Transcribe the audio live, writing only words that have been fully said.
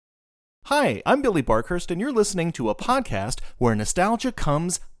Hi, I'm Billy Barkhurst, and you're listening to a podcast where nostalgia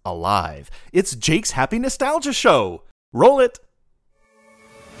comes alive. It's Jake's Happy Nostalgia Show. Roll it!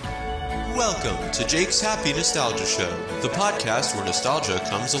 Welcome to Jake's Happy Nostalgia Show, the podcast where nostalgia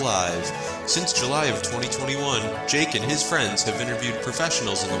comes alive. Since July of 2021, Jake and his friends have interviewed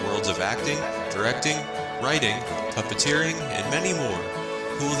professionals in the worlds of acting, directing, writing, puppeteering, and many more.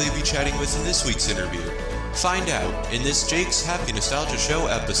 Who will they be chatting with in this week's interview? Find out in this Jake's Happy Nostalgia Show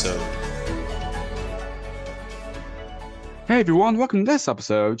episode. Hey everyone, welcome to this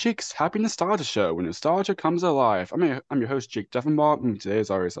episode of Jake's Happy Nostalgia Show, where nostalgia comes alive. I'm your host, Jake Deffenbaugh, and today is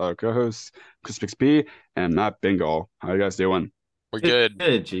our co-hosts, Chris Bixby and Matt Bingle. How you guys doing? We're good.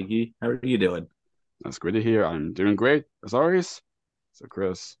 Good, Cheeky. How are you doing? That's great to hear. I'm doing great, as always. So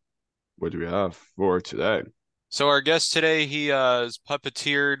Chris, what do we have for today? So our guest today, he has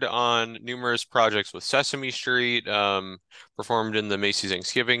puppeteered on numerous projects with Sesame Street, performed in the Macy's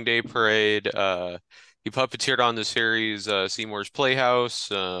Thanksgiving Day Parade, he puppeteered on the series Seymour's Playhouse,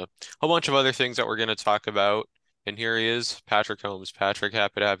 a whole bunch of other things that we're going to talk about. And here he is, Patrick Holmes. Patrick,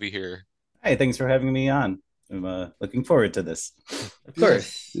 happy to have you here. Hi, thanks for having me on. I'm looking forward to this. Of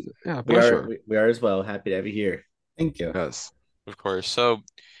course. Yeah, pleasure. We are as well. Happy to have you here. Thank you. Yes. Of course. So,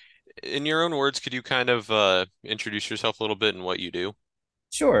 in your own words, could you kind of introduce yourself a little bit and what you do?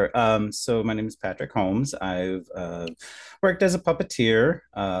 Sure. So my name is Patrick Holmes. I've worked as a puppeteer.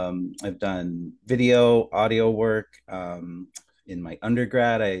 I've done video, audio work. In my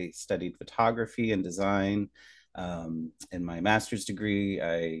undergrad, I studied photography and design. In my master's degree,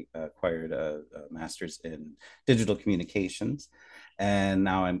 I acquired a master's in digital communications. And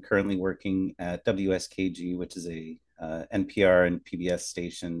now I'm currently working at WSKG, which is a NPR and PBS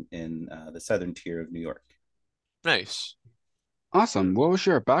station in the southern tier of New York. Nice. Awesome. What was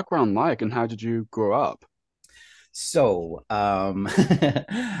your background like, and how did you grow up? So, at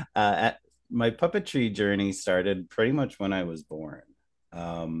my puppetry journey started pretty much when I was born.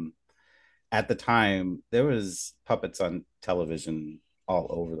 At the time, there was puppets on television all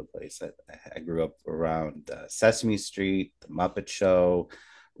over the place. I grew up around Sesame Street, The Muppet Show,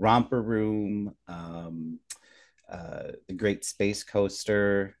 Romper Room, The Great Space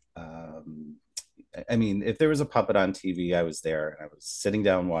Coaster. I mean, if there was a puppet on TV, I was there and I was sitting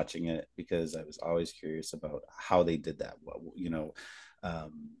down watching it because I was always curious about how they did that.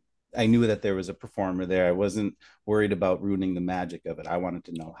 I knew that there was a performer there. I wasn't worried about ruining the magic of it. I wanted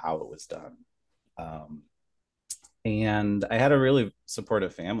to know how it was done. And I had a really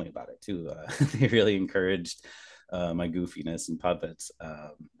supportive family about it too. They really encouraged my goofiness and puppets.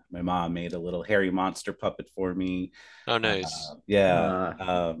 My mom made a little hairy monster puppet for me. Oh, nice.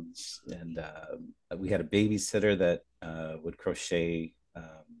 And we had a babysitter that would crochet,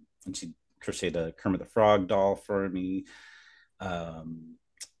 and she crocheted a Kermit the Frog doll for me. I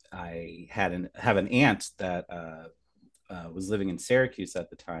have an aunt that was living in Syracuse at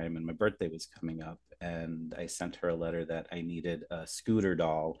the time, and my birthday was coming up, and I sent her a letter that I needed a scooter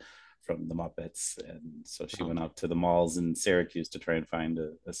doll from the Muppets, and so she went out to the malls in Syracuse to try and find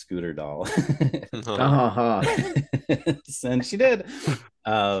a scooter doll. And she did.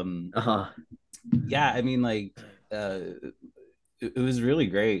 Yeah, I mean, like it was really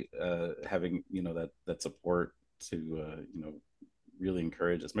great having that support to really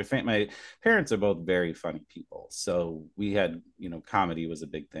encourage us. My parents are both very funny people, so we had comedy was a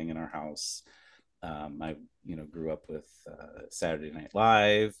big thing in our house. I grew up with Saturday Night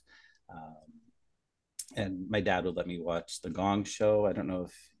Live. And my dad would let me watch The Gong Show. I don't know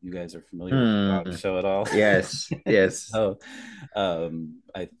if you guys are familiar with The Gong Show at all. Yes. So,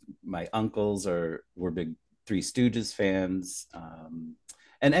 my uncles were big Three Stooges fans,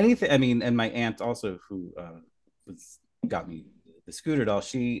 and anything. I mean, and my aunt also, who got me the scooter doll.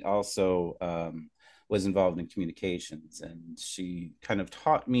 She also was involved in communications, and she kind of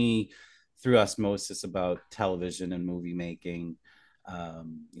taught me through osmosis about television and movie making.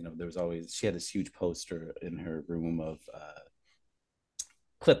 There was always, she had this huge poster in her room of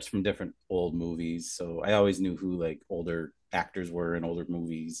clips from different old movies. So I always knew who like older actors were in older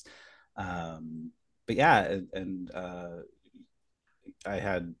movies. But yeah, and I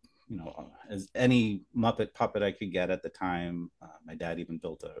had, as any Muppet puppet I could get at the time. My dad even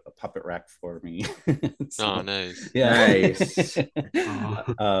built a puppet rack for me. Oh, nice. Yeah. Nice.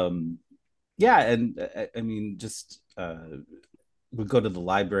 Yeah, and I mean, just would go to the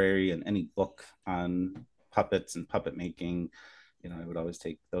library, and any book on puppets and puppet making, I would always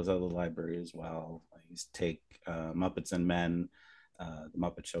take those out of the library as well. I used to take Muppets and Men, the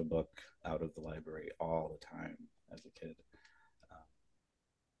Muppet Show book, out of the library all the time as a kid.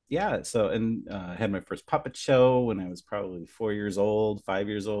 yeah, so and I had my first puppet show when I was probably 4 years old, 5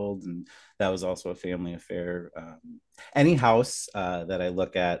 years old, and that was also a family affair. Any house that I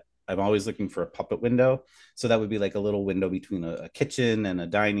look at, I'm always looking for a puppet window. So that would be like a little window between a kitchen and a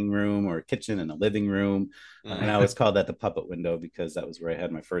dining room, or a kitchen and a living room. And I always called that the puppet window because that was where I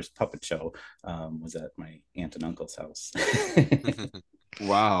had my first puppet show. Was at my aunt and uncle's house.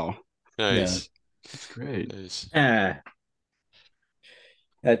 Wow, Yeah. Nice. that's great. Nice. Ah,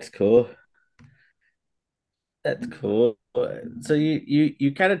 that's cool. That's cool. So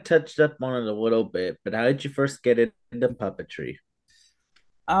you kind of touched up on it a little bit, but how did you first get into puppetry?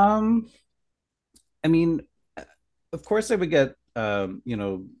 Um, I mean, of course I would get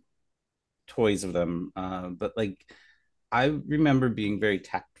toys of them, but like I remember being very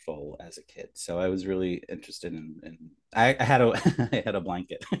tactful as a kid, so I was really interested in I had a I had a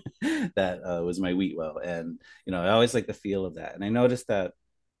blanket that was my wheat well, and I always like the feel of that, and I noticed that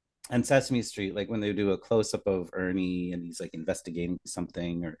on Sesame Street, like when they do a close up of Ernie and he's like investigating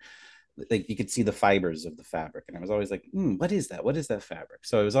something, or like you could see the fibers of the fabric, and I was always like, what is that? What is that fabric?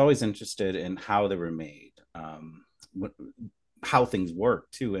 So I was always interested in how they were made, what, how things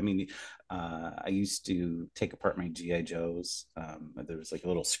work too. I mean, I used to take apart my GI Joes. There was like a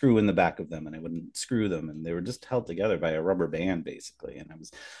little screw in the back of them, and I wouldn't screw them, and they were just held together by a rubber band, basically. And I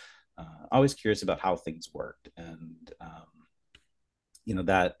was always curious about how things worked, and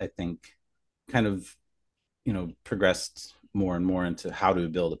that I think kind of progressed more and more into how to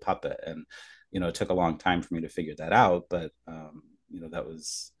build a puppet, and it took a long time for me to figure that out, but that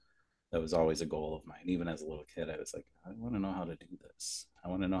was always a goal of mine. Even as a little kid, I was like, I want to know how to do this. I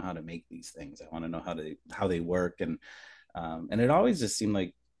want to know how to make these things. I want to know how they work, and it always just seemed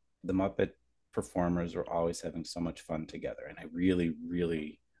like the Muppet performers were always having so much fun together, and I really,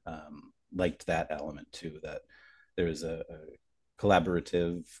 really liked that element too. That there was a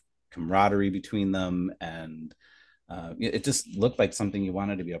collaborative camaraderie between them, and it just looked like something you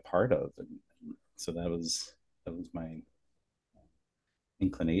wanted to be a part of, and so that was my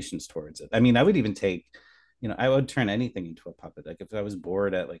inclinations towards it. I mean, I would even take, I would turn anything into a puppet. Like if I was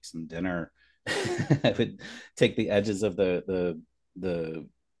bored at like some dinner, I would take the edges of the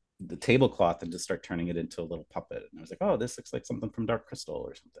tablecloth and just start turning it into a little puppet. And I was like, oh, this looks like something from Dark Crystal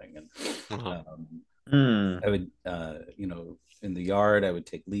or something. And I would, in the yard, I would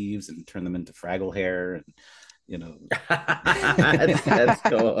take leaves and turn them into Fraggle hair, and That's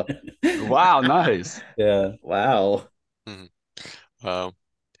cool. Wow, nice. Yeah. Wow. Wow.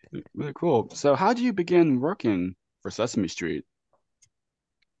 Really cool. So, how do you begin working for Sesame Street?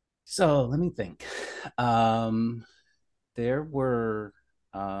 So let me think. There were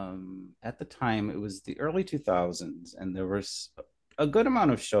at the time, it was the early 2000s, and there was a good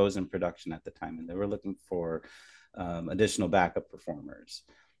amount of shows in production at the time, and they were looking for additional backup performers.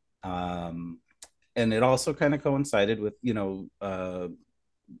 And it also kind of coincided with,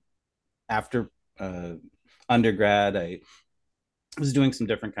 after undergrad, I was doing some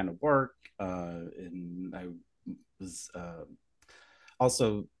different kind of work, and I was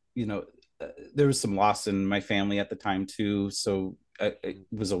also, there was some loss in my family at the time too. So it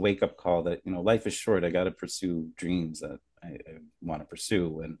was a wake up call that, life is short. I got to pursue dreams that I want to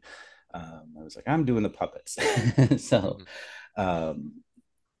pursue. And I was like, I'm doing the puppets. So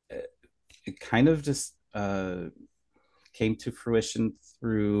it kind of just came to fruition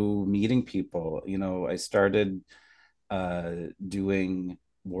through meeting people. I started doing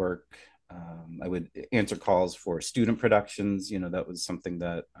work. I would answer calls for student productions. That was something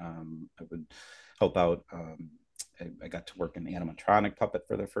that I would help out. I got to work in animatronic puppet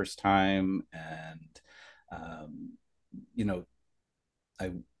for the first time, and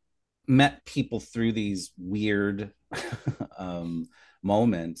I met people through these weird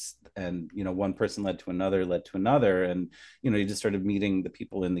moments, and one person led to another, and you just started meeting the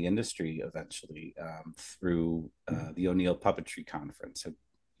people in the industry eventually, through the O'Neill Puppetry Conference. Have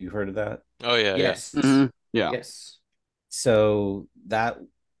you heard of that? Oh yeah, yeah. Yes. Yeah. Yes. So that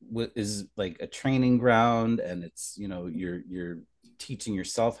is like a training ground, and it's you're teaching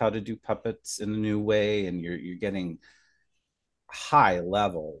yourself how to do puppets in a new way, and you're getting high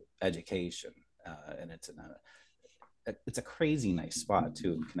level education, and it's a crazy nice spot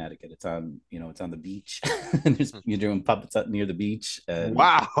too in Connecticut. It's on the beach. You're doing puppets up near the beach, and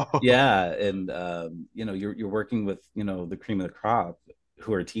Wow. yeah, and you're working with the cream of the crop,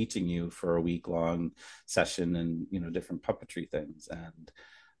 who are teaching you for a week long session, and different puppetry things, and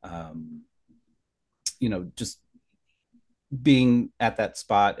just being at that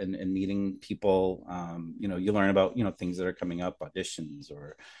spot, and meeting people. You learn about things that are coming up, auditions,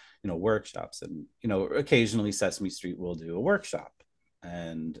 or workshops, and occasionally Sesame Street will do a workshop.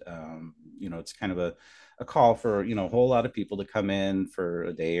 and it's kind of a call for a whole lot of people to come in for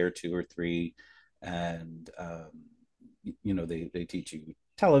a day or 2 or 3, and they teach you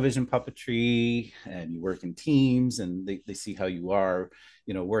television puppetry, and you work in teams, and they see how you are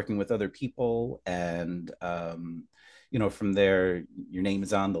working with other people, and from there your name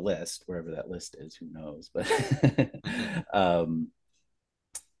is on the list, wherever that list is, who knows, but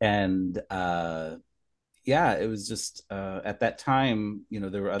and yeah, it was just at that time,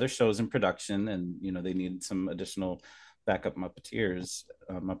 there were other shows in production, and they needed some additional backup Muppeteers,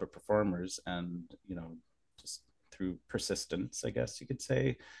 Muppet performers, and just through persistence, I guess you could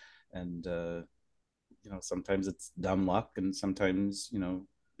say, and sometimes it's dumb luck, and sometimes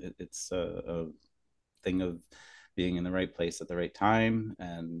it's a thing of being in the right place at the right time,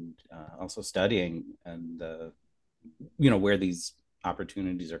 and also studying, and where these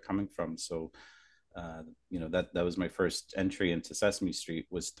opportunities are coming from. So that was my first entry into Sesame Street,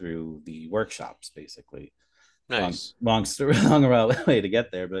 was through the workshops, basically. Nice. Long story, long way to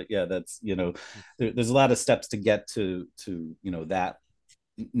get there, but yeah, that's there's a lot of steps to get to that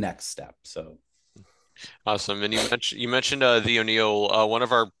next step. So Awesome. And you mentioned the O'Neill, one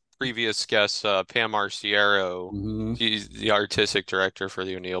of our previous guests, Pam Arciero. mm-hmm. She's the artistic director for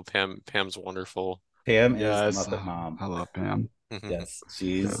the O'Neill. Pam's wonderful. Pam is the Yes, Muppet Mom. I love Pam. Yes,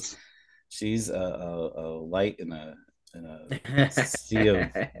 Yes. she's a light in a sea of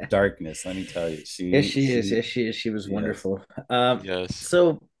darkness. Let me tell you, Yes, she is. Yes, she is. She was wonderful. Yes.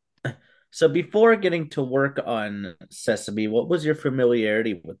 So before getting to work on Sesame, what was your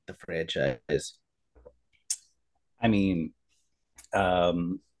familiarity with the franchise? I mean,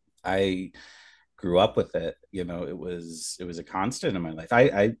 I grew up with it. It was a constant in my life.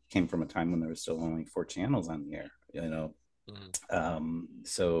 I came from a time when there was still only 4 channels on the air.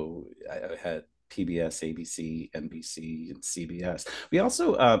 So I had PBS, ABC, NBC, and CBS. We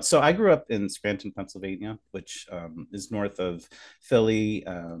also, so I grew up in Scranton, Pennsylvania, which is north of Philly,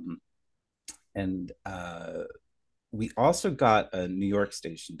 and we also got a New York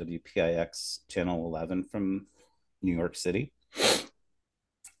station, WPIX Channel 11 from New York City,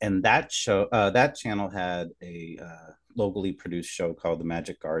 and that channel had a locally produced show called The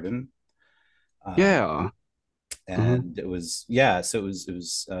Magic Garden. Yeah. And it was so it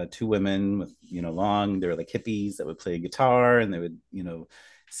was 2 women with long, they were like hippies that would play guitar, and they would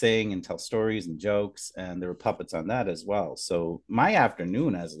sing and tell stories and jokes, and there were puppets on that as well. So my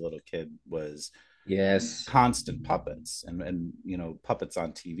afternoon as a little kid was constant puppets, and puppets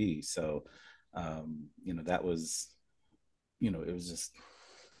on TV. So that was it was just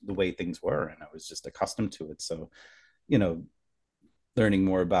the way things were, and I was just accustomed to it. So learning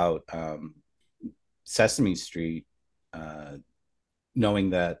more about Sesame Street, knowing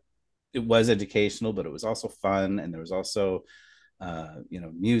that it was educational, but it was also fun, and there was also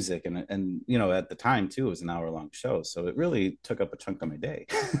music, and at the time too, it was an hour-long show, so it really took up a chunk of my day.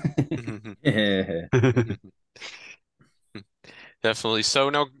 Definitely.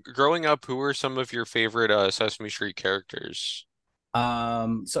 So now, growing up, who were some of your favorite Sesame Street characters?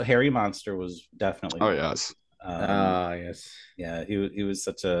 So Harry Monster was definitely yes. Yes. Yeah, he was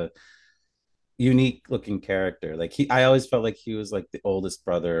such a unique looking character. Like I always felt like he was like the oldest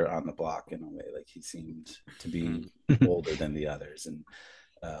brother on the block in a way. Like he seemed to be older than the others,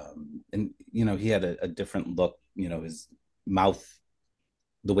 and he had a different look. His mouth,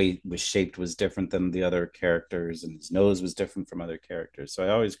 the way it was shaped, was different than the other characters, and his nose was different from other characters. So I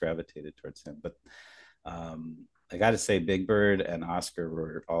always gravitated towards him. But I got to say, Big Bird and Oscar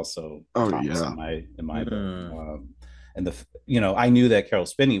were also in my book. And I knew that Carol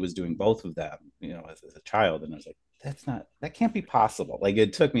Spinney was doing both of them, as a child, and I was like, that can't be possible. Like,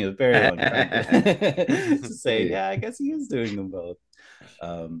 it took me a very long time to say, yeah, I guess he is doing them both.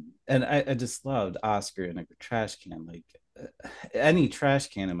 And I just loved Oscar in a trash can. Like, any trash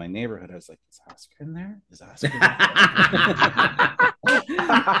can in my neighborhood, I was like, is Oscar in there? Is Oscar in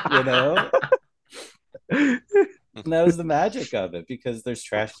there? And that was the magic of it, because there's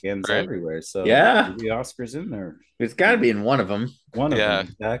trash cans everywhere. So the Oscar's in there. It's got to be in one of them. One of them,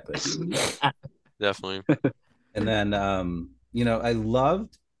 exactly. Definitely. And then, I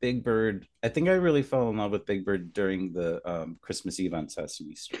loved Big Bird. I think I really fell in love with Big Bird during the Christmas Eve on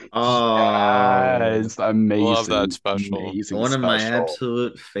Sesame Street. Oh, it's amazing. Love that special. Amazing One of my special.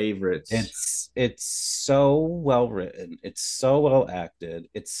 absolute favorites. It's so well written. It's so well acted.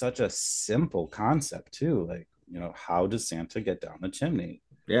 It's such a simple concept too. Like, how does Santa get down the chimney?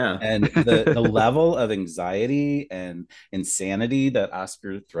 Yeah. And the level of anxiety and insanity that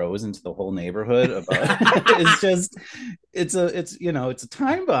Oscar throws into the whole neighborhood about is just it's a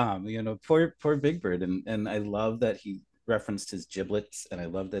time bomb. Poor Big Bird, and I love that he referenced his giblets, and I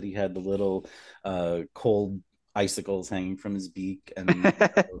love that he had the little cold icicles hanging from his beak, and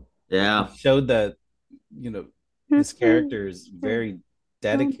Yeah. it showed that his character is very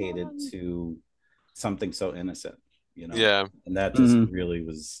dedicated to something so innocent, Yeah. and that just really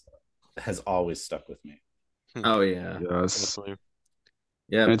has always stuck with me. Oh yeah. Yes. Definitely.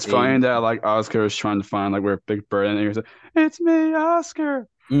 Yeah. And it's funny that like Oscar is trying to find like where Big Bird and he was like, "It's me, Oscar.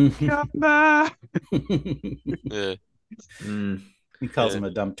 Come back." Yeah. He calls Yeah. him a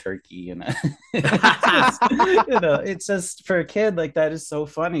dumb turkey, and it's just for a kid like that is so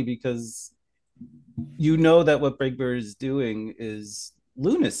funny because that what Big Bird is doing is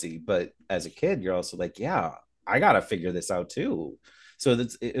lunacy, but as a kid, you're also like, yeah, I gotta figure this out too. So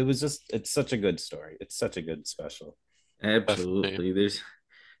it's such a good story. It's such a good special. Absolutely.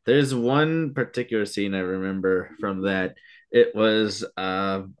 There's one particular scene I remember from that. It was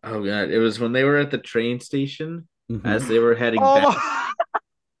oh god, it was when they were at the train station as they were heading Oh back.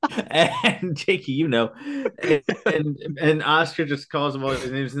 my. And Jakey, and Oscar just calls him all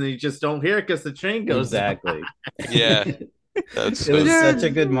his names and you just don't hear it because the train goes Exactly. Yeah. That's It so was Yeah. such a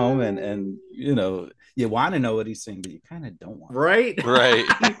good moment, and you want to know what he's saying, but you kind of don't want. right. right.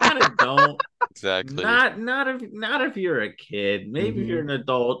 You kind of don't. Exactly. Not if you're a kid. Maybe if you're an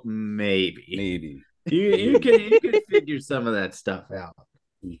adult. Maybe. You can figure some of that stuff out.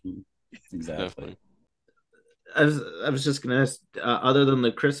 Exactly. Definitely. I was just gonna ask. Other than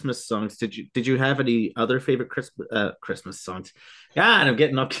the Christmas songs, did you have any other favorite Christmas songs? God, I'm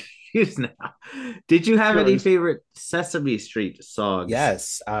getting all confused now. Did you have any Yes. favorite Sesame Street songs?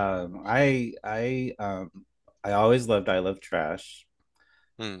 Yes. I always loved I Love Trash.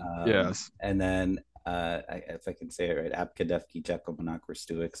 Yes. And then if I can say it right, Apkadefki Jekyll Monoquer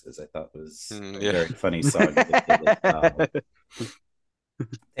Stuix, as I thought was a Yeah. very funny song.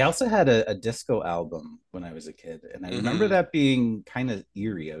 They also had a disco album when I was a kid, and I remember that being kind of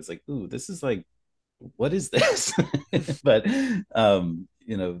eerie. I was like, "Ooh, this is like, what is this?" But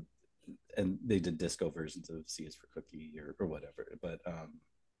and they did disco versions of C is for Cookie or whatever. But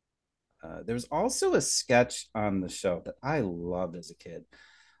there was also a sketch on the show that I loved as a kid.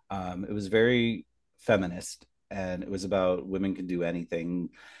 It was very feminist, and it was about women can do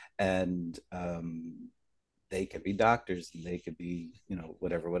anything, and they could be doctors, and they could be,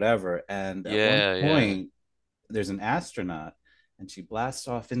 whatever. And at one Yeah. point, there's an astronaut, and she blasts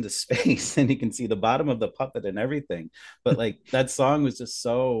off into space, and you can see the bottom of the puppet and everything. But like that song was just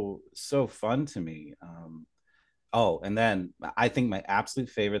so fun to me. Oh, and then I think my absolute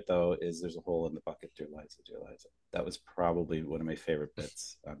favorite though is "There's a Hole in the Bucket, Dear Liza, Dear Liza." That was probably one of my favorite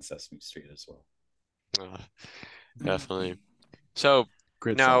bits on Sesame Street as well. Definitely. So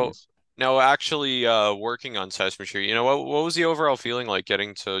Great now, songs. actually, working on Sesame Street, what was the overall feeling like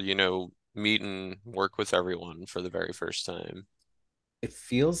getting to, meet and work with everyone for the very first time? It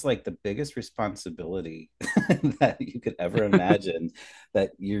feels like the biggest responsibility that you could ever imagine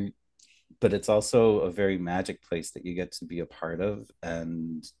that but it's also a very magic place that you get to be a part of.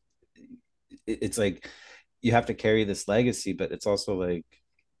 And it's like you have to carry this legacy, but it's also like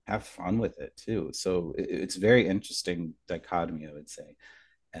have fun with it too. So it's very interesting dichotomy, I would say.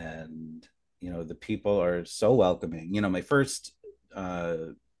 And the people are so welcoming. My first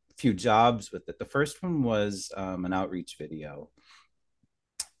few jobs with it, the first one was an outreach video,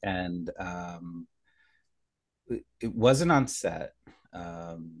 and it wasn't on set.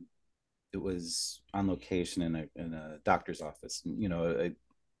 It was on location in a doctor's office.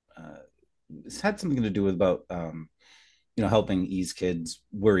 It's had something to do with about helping ease kids'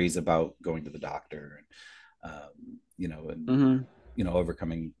 worries about going to the doctor, and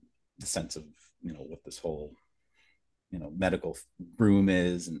overcoming the sense of what this whole medical room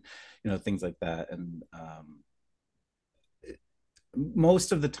is, and things like that. And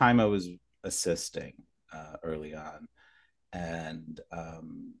most of the time I was assisting early on, and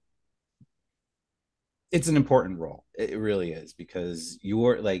it's an important role. It really is, because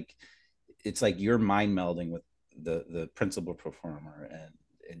it's like you're mind melding with the principal performer,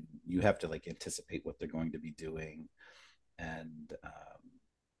 and you have to like anticipate what they're going to be doing. And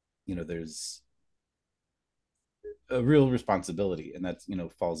there's a real responsibility, and that's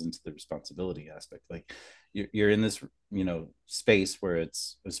falls into the responsibility aspect. Like you're in this space where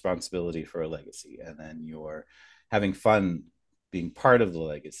it's responsibility for a legacy, and then you're having fun being part of the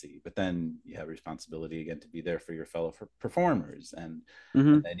legacy, but then you have responsibility again to be there for your fellow performers, and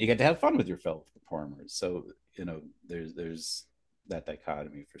then you get to have fun with your fellow performers. So there's that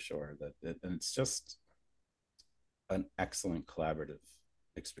dichotomy for sure, and it's just an excellent collaborative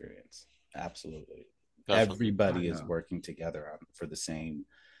experience. Absolutely. Definitely. Everybody is working together for the same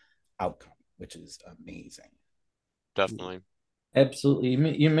outcome, which is amazing. definitely. Absolutely.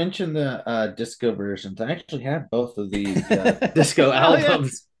 You mentioned the disco versions. I actually have both of these disco Oh, yeah.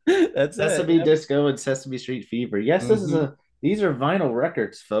 albums. That's it. Sesame Yep. Disco and Sesame Street Fever. Yes, these are vinyl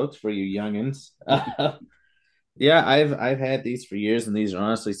records, folks, for you youngins. Yeah, I've had these for years, and these are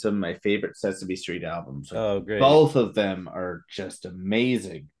honestly some of my favorite Sesame Street albums. Like Oh, great. both of them are just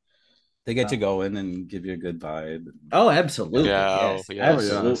amazing. They get you going and give you a good vibe. Oh, absolutely. Yeah, Yes, oh, yes.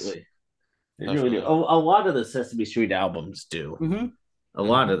 absolutely. They really do. Definitely. A lot of the Sesame Street albums do. Mm-hmm. A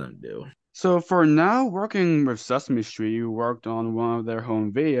lot of them do. So for now, working with Sesame Street, you worked on one of their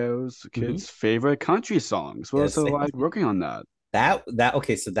home videos, kids' favorite country songs. What was it like working on that?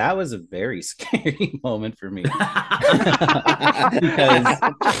 Okay, so that was a very scary moment for me. Because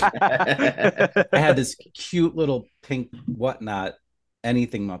I had this cute little pink whatnot,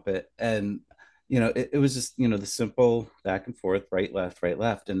 anything Muppet, and it was just the simple back and forth, right,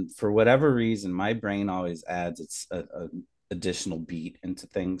 left, and for whatever reason, my brain always adds a additional beat into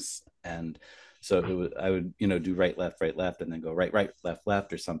things, and so I would do right, left, and then go right,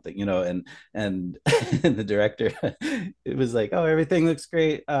 left, or something, and the director, it was like, oh, everything looks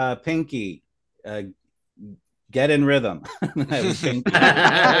great, Pinky, get in rhythm. I was Pinky.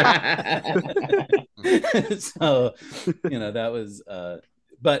 So that was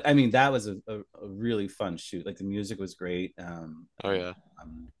but I mean that was a really fun shoot. Like the music was great. Oh yeah.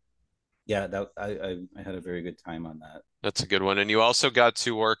 Yeah, that I had a very good time on that. That's a good one. And you also got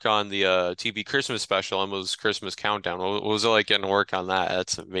to work on the TV Christmas special, Elmo's Christmas Countdown. What was it like getting to work on that?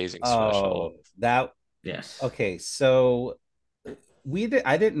 That's an amazing special. That yes. Okay, so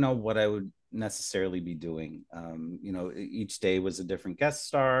I didn't know what I would necessarily be doing. Each day was a different guest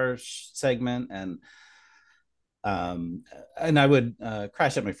star segment, and I would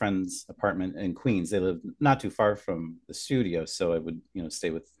crash at my friend's apartment in Queens. They lived not too far from the studio, so I would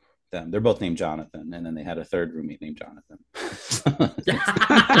stay with them. They're both named Jonathan, and then they had a third roommate named Jonathan.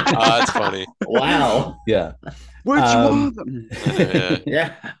 That's funny. Wow. Yeah. Which one?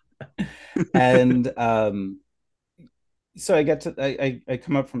 Yeah. And so I get to I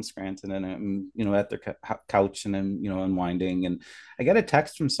come up from Scranton, and I'm at their couch, and I'm unwinding, and I get a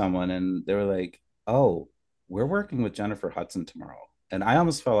text from someone, and they were like, "Oh, we're working with Jennifer Hudson tomorrow." And I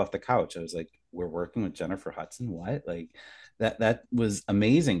almost fell off the couch. I was like, "We're working with Jennifer Hudson? What?" Like that was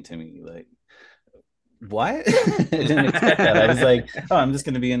amazing to me. Like, what? I didn't expect that. I was like, "Oh, I'm just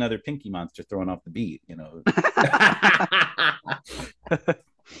going to be another Pinky Monster throwing off the beat,"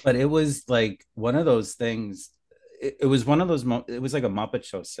 But it was like one of those things. It was one of those. It was like a Muppet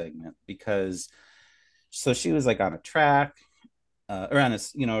Show segment, because so she was like on a track, or on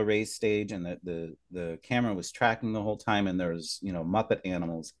a race stage, and the camera was tracking the whole time, and there was Muppet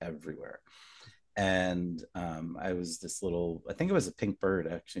animals everywhere. And I was this little, I think it was a pink bird,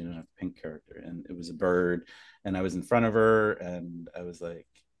 actually, not a pink character, and it was a bird, and I was in front of her, and I was like,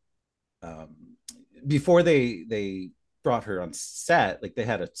 before they brought her on set, like they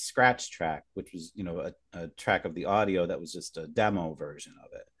had a scratch track, which was a track of the audio that was just a demo version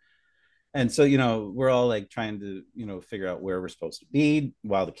of it. And so we're all like trying to figure out where we're supposed to be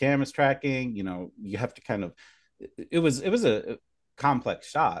while the camera's tracking. You have to kind of, it was a complex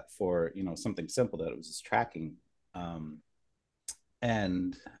shot for something simple that it was just tracking.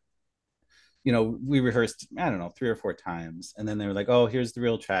 And we rehearsed, I don't know, 3 or 4 times, and then they were like, oh, here's the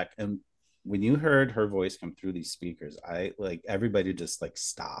real track. And when you heard her voice come through these speakers, everybody just like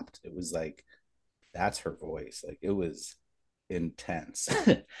stopped. It was like, that's her voice. Like, it was intense.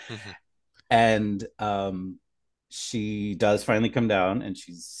 And she does finally come down, and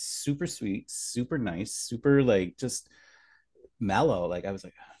she's super sweet, super nice, super like just mellow. Like, I was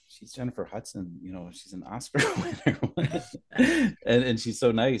like, oh, she's Jennifer Hudson, she's an Oscar winner. and she's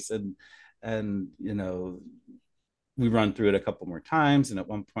so nice. And we run through it a couple more times, and at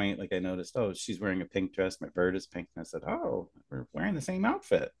one point, like, I noticed, oh, she's wearing a pink dress, my bird is pink, and I said, oh, we're wearing the same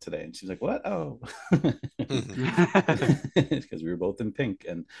outfit today. And she's like, what? Oh. Because we were both in pink.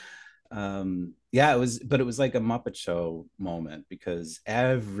 And yeah, it was like a Muppet Show moment, because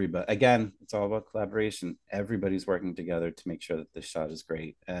everybody, again, it's all about collaboration. Everybody's working together to make sure that this shot is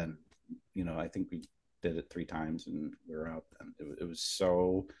great. And I think we did it 3 times, and we were out, and it was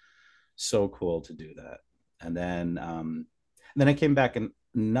so cool to do that. And then I came back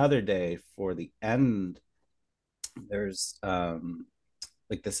another day for the end. There's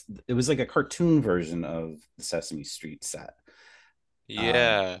like this, it was like a cartoon version of the Sesame Street set.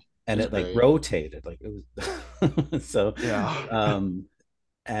 Yeah. And it like rotated, like it was so yeah.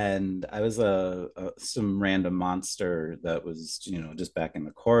 And I was some random monster that was just back in the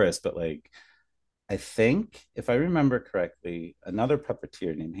chorus, but like I think if I remember correctly, another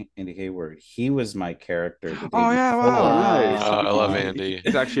puppeteer named Andy Hayward, he was my character the day Oh yeah, wow, before. nice. I love Um, Andy.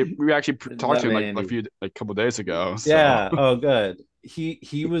 He's actually we actually talked to Love him like a Andy. few like couple days ago. So yeah, oh good.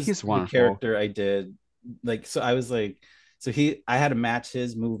 He was he's the wonderful. character I did. Like so I was like so he I had to match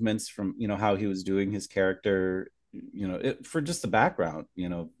his movements from how he was doing his character, for just the background,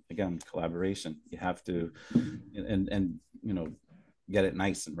 again, collaboration. You have to and get it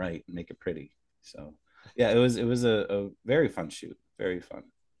nice and right and make it pretty. So yeah, it was a very fun shoot, very fun.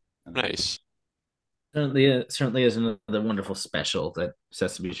 And Nice. Certainly is another wonderful special that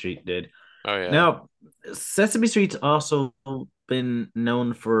Sesame Street did. Oh yeah. Now, Sesame Street's also been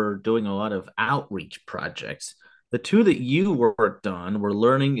known for doing a lot of outreach projects. The two that you worked on were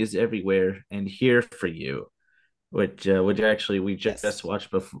Learning is Everywhere and Here for You, which actually we just yes.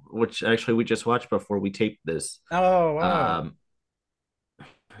 watched before. Which actually we just watched before we taped this. Oh wow. Um,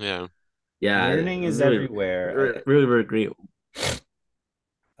 Yeah. yeah, Learning is everywhere. really, really great.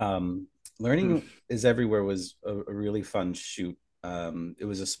 Um, Learning is everywhere was a really fun shoot. It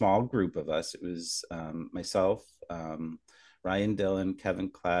was a small group of us. It was myself, Ryan Dillon, Kevin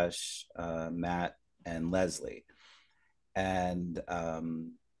Clash, Matt, and Leslie. And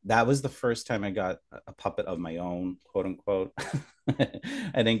that was the first time I got a puppet of my own, quote unquote.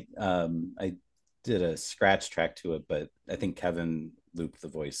 I think I did a scratch track to it, but I think Kevin looped the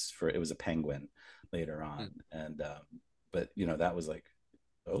voice for it was a penguin later on. And but that was like,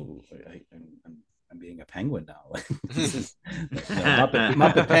 oh, I'm being a penguin now. Like this is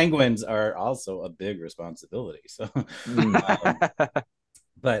Muppet penguins are also a big responsibility. So,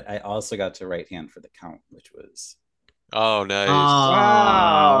 but I also got to right hand for the count, which was Oh, Oh nice.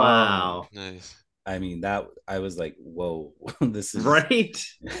 Wow. wow! Nice. I mean, that I was like, whoa, this is Right?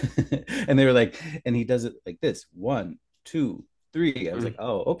 and they were like, and he does it like this: 1, 2, 3. I was like,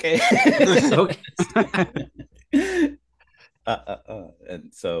 oh, okay. Okay.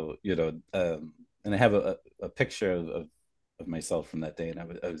 And so, and I have a picture of myself from that day, and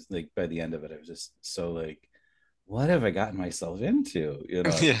I was like, by the end of it, I was just so like, what have I gotten myself into? Yeah.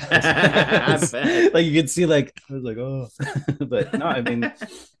 I bet. Like you could see, like I was like, oh, but no, I mean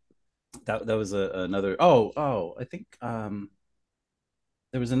that was another. Oh, I think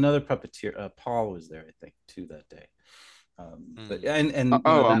there was another puppeteer. Paul was there, I think, too that day. But and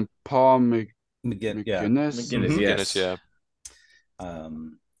that Paul McGinn, yeah. McGinnis. McGinnis, Guinness, yes. yeah.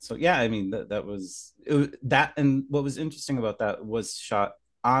 So yeah, I mean that was that, and what was interesting about that was shot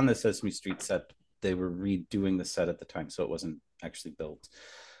on the Sesame Street set. They were redoing the set at the time, so it wasn't actually built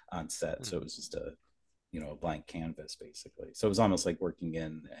on set. So it was just a blank canvas basically. So it was almost like working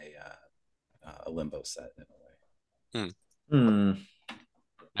in a limbo set in a way. Hmm.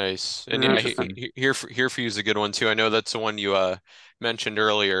 Nice. And yeah, Interesting. here for you is a good one too. I know that's the one you mentioned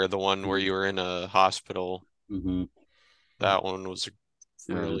earlier, the one where Mm-hmm. you were in a hospital. Mm-hmm. That one was a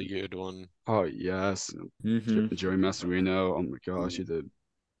Yeah. really good one. Oh yes, Mm-hmm. Joey Mascherino. Oh my gosh, he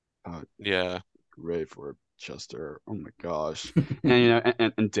Mm-hmm. did Yeah. great for Chester. Oh my gosh, and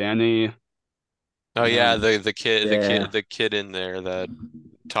and Danny. Oh yeah, Man, Yeah. the kid in there that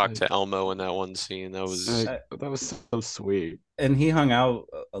talked like, to Elmo in that one scene. That was that was so sweet. And he hung out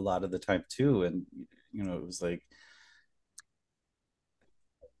a lot of the time too, and it was like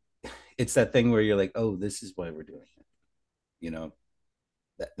it's that thing where you're like, oh, this is why we're doing it. You know,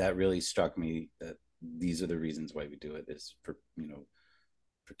 that really struck me, that these are the reasons why we do it, is for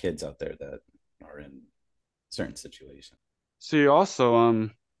kids out there that are in certain situations. So you also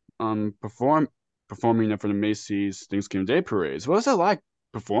performing for the Macy's Thanksgiving Day parades. What was it like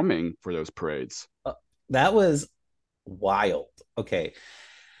performing for those parades? That was wild. Okay,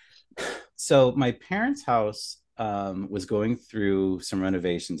 so my parents' house was going through some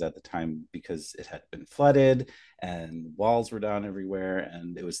renovations at the time because it had been flooded and walls were down everywhere,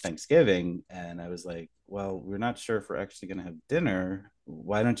 and it was Thanksgiving. And I was like, well, we're not sure if we're actually going to have dinner.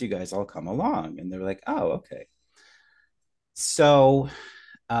 Why don't you guys all come along? And they were like, oh, okay. So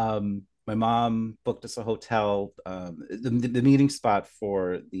my mom booked us a hotel. The meeting spot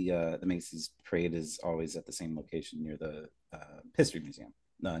for the Macy's parade is always at the same location near the History Museum,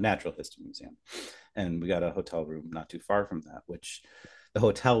 Natural History Museum, and we got a hotel room not too far from that. Which the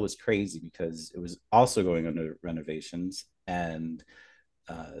hotel was crazy because it was also going under renovations, and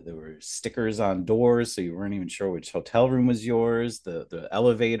there were stickers on doors, so you weren't even sure which hotel room was yours. The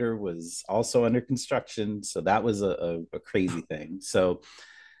elevator was also under construction, so that was a crazy thing. So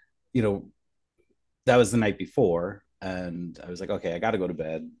you know that was the night before, and I was like, okay, I got to go to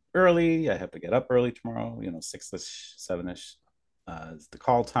bed early. I have to get up early tomorrow. 6ish, 7ish is the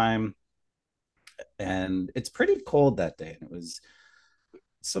call time, and it's pretty cold that day, and it was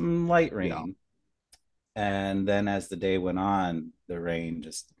some light Yeah. rain. And then as the day went on, the rain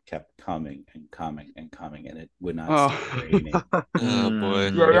just kept coming and coming and coming, and it would not Oh. stop raining. Oh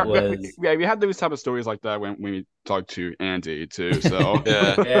boy. Yeah, It was we had those type of stories like that when we talked to Andy too. So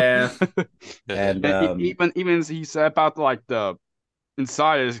Yeah. Yeah. and and even he said about like the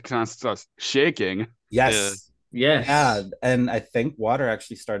inside is kind of starts shaking. Yeah. yes, yeah, Yes. and I think water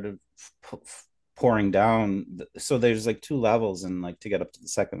actually started pouring down. So there's like two levels, and like to get up to the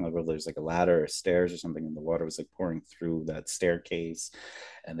second level, there's like a ladder or stairs or something, and the water was like pouring through that staircase,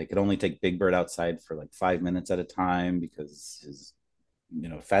 and they could only take Big Bird outside for like 5 minutes at a time because his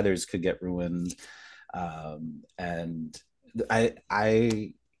feathers could get ruined. And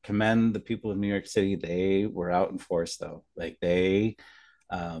I commend the people of New York City. They were out in force though. Like they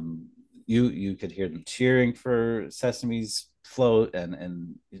um you could hear them cheering for Sesame's float,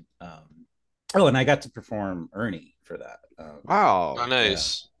 um oh, and I got to perform Ernie for that. Oh, Wow. Yeah,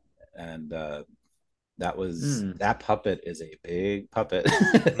 nice. and that was Mm. that puppet is a big puppet.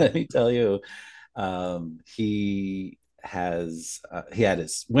 Let me tell you. He had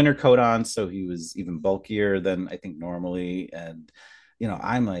his winter coat on, so he was even bulkier than I think normally. And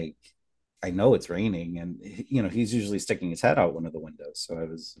I'm like, I know it's raining, and he's usually sticking his head out one of the windows, so I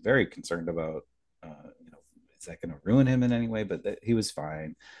was very concerned about, is that going to ruin him in any way? But he was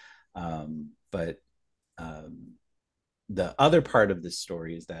fine. But um, the other part of this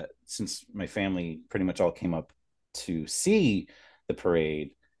story is that since my family pretty much all came up to see the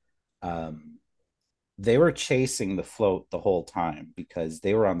parade, um, they were chasing the float the whole time because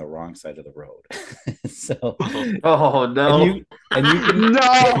they were on the wrong side of the road. So Oh and no. you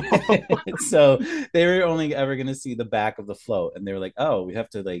No. can so they were only ever going to see the back of the float, and they were like, oh, we have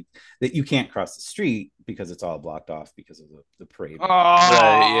to like that you can't cross the street because it's all blocked off because of the parade.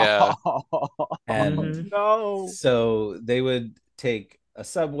 Right, yeah. And Mhm. No. so they would take a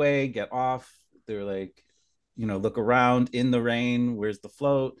subway, get off. They were like, look around in the rain. Where's the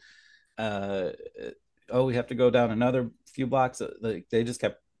float? Uh, oh, we have to go down another few blocks. Like they just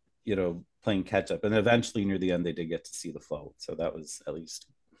kept, playing catch up. And eventually, near the end, they did get to see the float. So that was at least,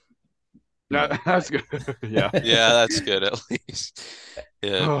 That's good. Yeah. Yeah, that's good at least.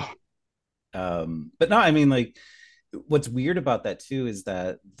 Yeah. Oh. But no, I mean, like, what's weird about that too is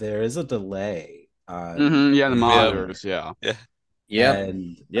that there is a delay on Yeah, the Yep. monitors. Yeah. Yeah. Yep.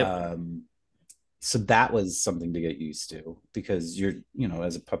 and Yep. so that was something to get used to because you're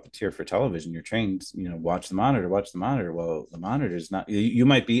as a puppeteer for television, you're trained, watch the monitor. Well, the monitor is not, you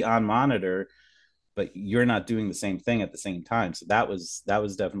might be on monitor, but you're not doing the same thing at the same time. So that was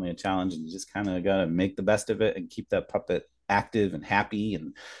definitely a challenge, and you just kind of got to make the best of it and keep that puppet active and happy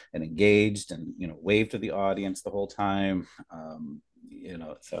and engaged, and wave to the audience the whole time.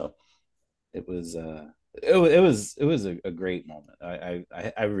 So it was it was a great moment.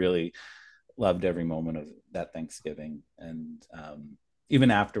 I really loved every moment of that Thanksgiving. And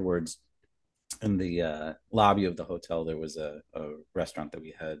even afterwards, in the lobby of the hotel, there was a restaurant that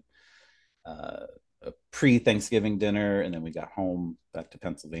we had a pre-Thanksgiving dinner, and then we got home back to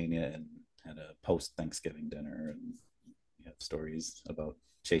Pennsylvania and had a post-Thanksgiving dinner. And we have stories about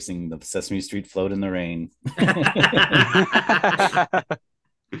chasing the Sesame Street float in the rain.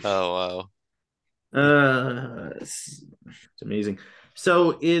 Oh, wow. It's amazing.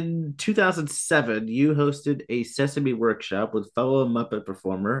 So in 2007, you hosted a Sesame workshop with fellow Muppet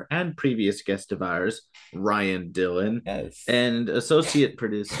performer and previous guest of ours, Ryan Dillon, Yes. and associate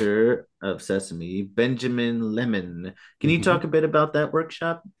producer of Sesame, Benjamin Lemon. Can you talk a bit about that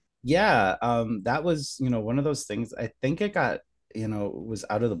workshop? Yeah, that was one of those things. I think it got was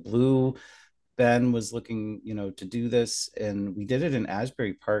out of the blue. Ben was looking to do this, and we did it in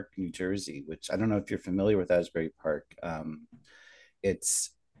Asbury Park, New Jersey, which I don't know if you're familiar with Asbury Park. It's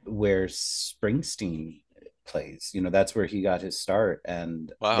where Springsteen plays. That's where he got his start.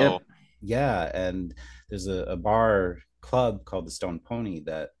 And Wow. Yep. yeah, and there's a bar club called the Stone Pony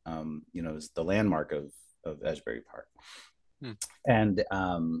that is the landmark of Asbury Park. Hmm. And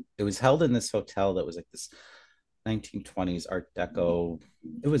it was held in this hotel that was like this 1920s Art Deco.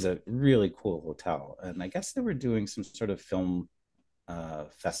 It was a really cool hotel, and I guess they were doing some sort of film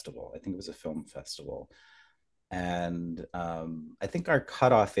festival. I think it was a film festival, and I think our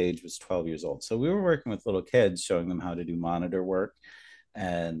cutoff age was 12 years old. So we were working with little kids, showing them how to do monitor work.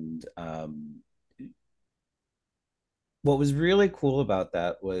 And what was really cool about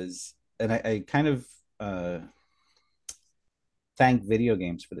that was, and I kind of thank video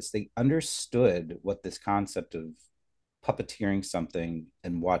games for this. They understood what this concept of puppeteering something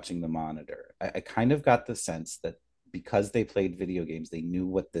and watching the monitor. I kind of got the sense that because they played video games, they knew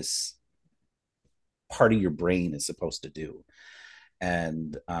what this part of your brain is supposed to do.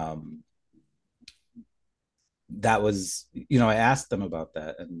 And that was, you know, I asked them about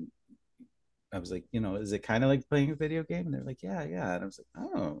that, and I was like, you know, is it kind of like playing a video game? And they're like, yeah, yeah. And I was like,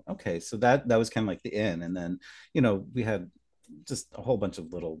 oh, okay. So that was kind of like the in. And then, you know, we had just a whole bunch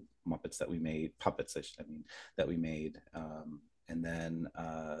of little Muppets that we made, puppets, I mean, that we made. And then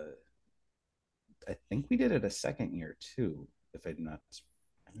I think we did it a second year too, if I'm not,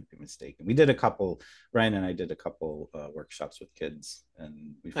 I might be mistaken. We did a couple, Ryan and I did a couple workshops with kids,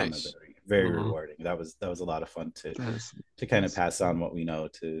 and we found that Nice. very rewarding. That was a lot of fun to kind of pass on what we know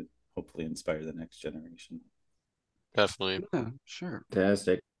to hopefully inspire the next generation. Definitely. Yeah, sure.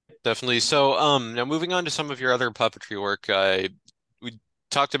 Fantastic. Definitely. So, now moving on to some of your other puppetry work, we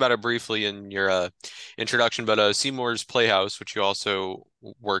talked about it briefly in your introduction, but Seymour's Playhouse, which you also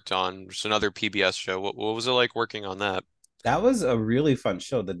worked on, just another PBS show. What was it like working on that? That was a really fun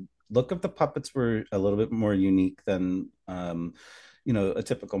show. The look of the puppets were a little bit more unique than you know, a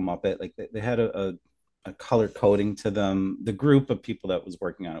typical Muppet. Like they had a color coding to them. The group of people that was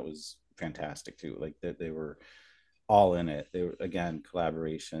working on it was fantastic too. Like they were all in it. They were, again,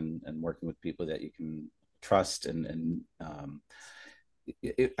 collaboration and working with people that you can trust, and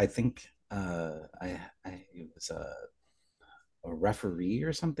I think it was a referee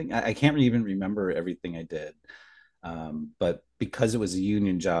or something. I can't even remember everything I did. But because it was a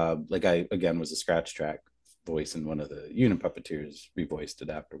union job, like I again was a scratch track voice, and one of the union puppeteers revoiced it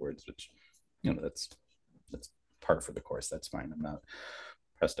afterwards, which, you know, that's par for the course. That's fine. I'm not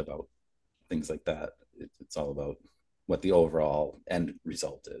pressed about things like that. It's all about what the overall end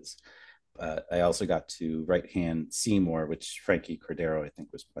result is. I also got to right hand Seymour, which Frankie Cordero I think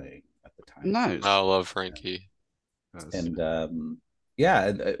was playing at the time. Nice. I love Frankie. Yes. And yeah,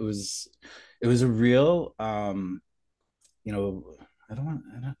 it was a real you know, I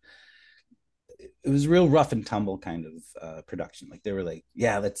don't, it was real rough and tumble kind of production. Like they were like,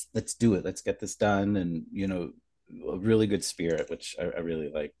 yeah, let's do it, let's get this done, and you know, a really good spirit, which I really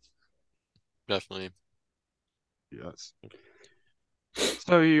like. Definitely. Yes.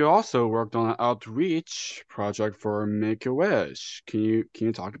 So you also worked on an outreach project for Make-A-Wish. Can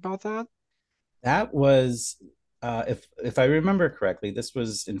you talk about that? That was, if I remember correctly, this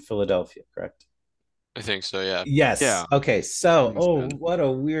was in Philadelphia, correct? I think so, yeah. Yes. Yeah, Okay. So, must oh, have been. what a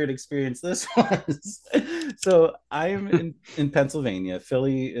weird experience this was. So, I am in Pennsylvania.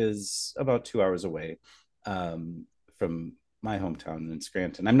 Philly is about 2 hours away from my hometown in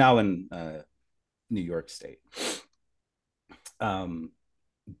Scranton. I'm now in New York State. Um,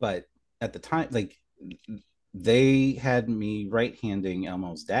 but at the time, like they had me right-handing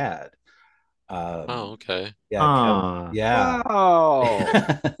Elmo's dad. Oh, okay. Yeah, Ah, yeah. Wow.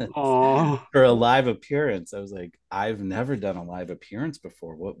 Oh. For a live appearance. I was like, I've never done a live appearance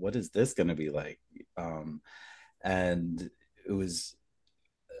before. What is this going to be like? And it was,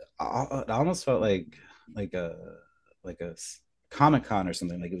 it almost felt like a like a Comic Con or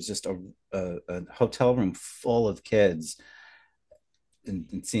something. Like it was just a hotel room full of kids,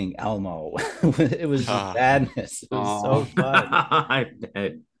 and seeing Elmo. It was just Ah, madness. It was so Oh. fun. I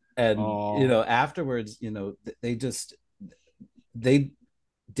bet. And you Oh. know, afterwards, you know, they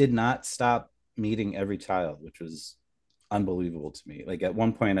did not stop meeting every child, which was unbelievable to me. Like at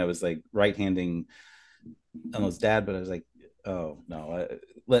one point, I was like right-handing Elmo's dad, but I was like, oh no,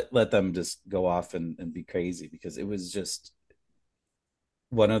 let them just go off and be crazy, because it was just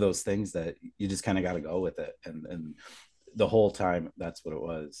one of those things that you just kind of got to go with it, and the whole time that's what it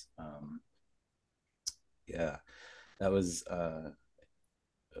was. Yeah, that was a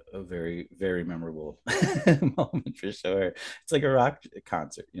very very memorable moment for sure. It's like a rock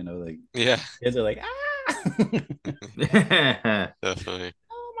concert, you know, like yeah, kids are like, ah. definitely.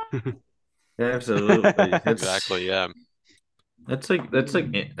 Absolutely. Exactly, yeah. That's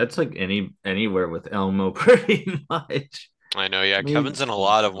like anywhere with Elmo pretty much. I know, yeah. I mean, Kevin's in a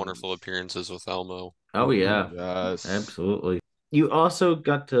lot of wonderful appearances with Elmo. oh yeah, Yes. absolutely. You also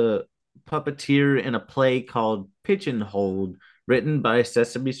got to puppeteer in a play called Pigeonholed, written by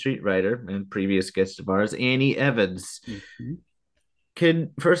Sesame Street writer and previous guest of ours, Annie Evans. Mhm.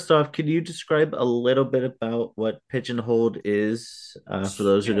 Could you describe a little bit about what Pigeonholed is for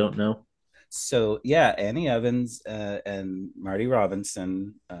those who Sure. don't know? So yeah, Annie Evans and Marty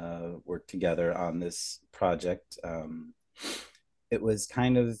Robinson worked together on this project. It was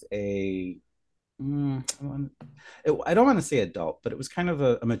kind of I don't want to say adult, but it was kind of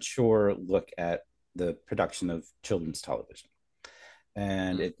a mature look at the production of children's television,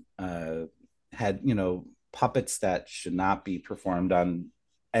 and Mm. it had, you know, puppets that should not be performed on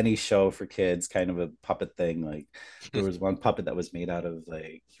any show for kids, kind of a puppet thing. Like there was one puppet that was made out of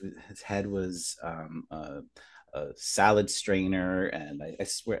like his head was a a salad strainer, and I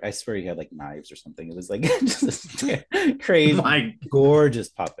swear he had like knives or something. It was like just crazy, My gorgeous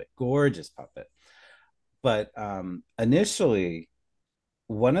puppet. But initially,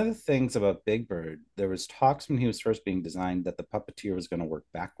 one of the things about Big Bird, there was talks when he was first being designed that the puppeteer was going to work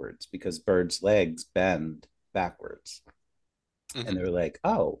backwards because Bird's legs bend backwards. And they were like,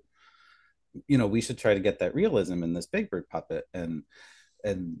 oh, we should try to get that realism in this Big Bird puppet. And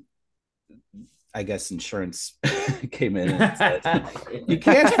I guess insurance came in and said, you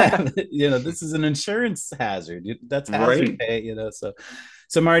can't have it. This is an insurance hazard. That's hazard Right. pay,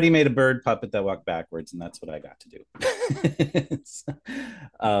 so Marty made a bird puppet that walked backwards, and that's what I got to do.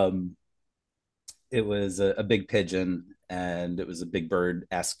 um, it was a big pigeon, and it was a Big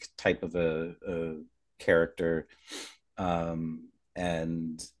Bird-esque type of a character.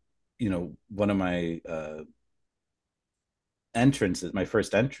 And one of my entrances, my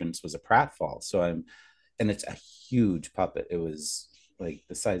first entrance was a pratfall. And it's a huge puppet. It was like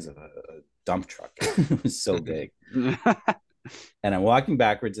the size of a dump truck. It was so big. And I'm walking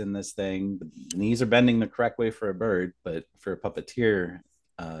backwards in this thing. The knees are bending the correct way for a bird, but for a puppeteer,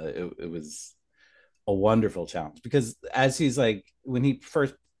 it was a wonderful challenge, because as he's like, when he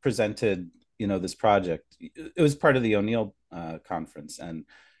first presented, this project, it was part of the O'Neill conference, and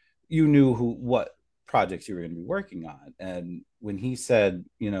you knew what projects you were going to be working on. And when he said,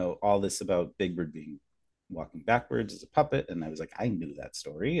 all this about Big Bird being walking backwards as a puppet, and I was like, I knew that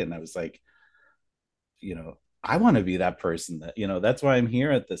story, and I was like, I want to be that person that, that's why I'm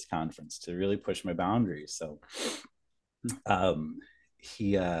here at this conference, to really push my boundaries. So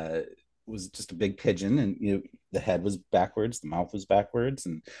he was just a big pigeon, and the head was backwards, the mouth was backwards,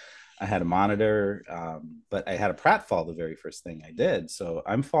 and I had a monitor, but I had a pratfall the very first thing I did. So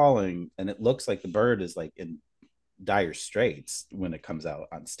I'm falling, and it looks like the bird is like in dire straits when it comes out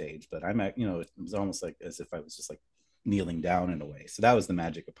on stage, but I'm at, it was almost like as if I was just like kneeling down in a way. So that was the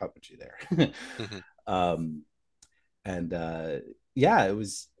magic of puppetry there. And yeah, it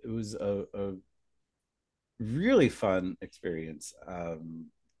was a really fun experience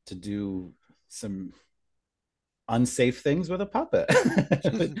to do some unsafe things with a puppet.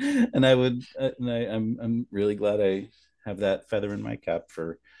 And I'm really glad I have that feather in my cap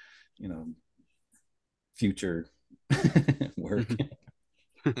for future work.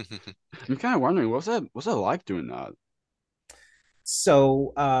 I'm kind of wondering, what's that like doing that?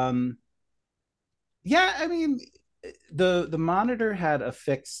 So yeah, I mean, the monitor had a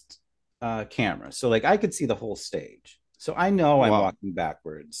fixed camera, so like I could see the whole stage. So I know I'm walking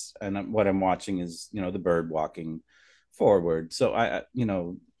backwards, and what I'm watching is the bird walking forward. So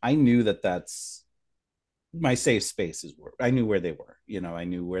I knew that's my safe spaces were. I knew where they were. I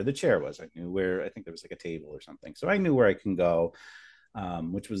knew where the chair was. I knew where, I think there was like a table or something. So I knew where I can go,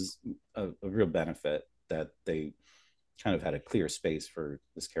 which was a real benefit, that they kind of had a clear space for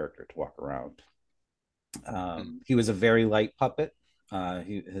this character to walk around. He was a very light puppet.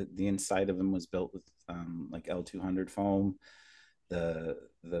 The inside of him was built with like L200 foam. The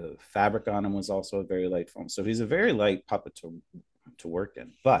fabric on him was also a very light foam. So he's a very light puppet to work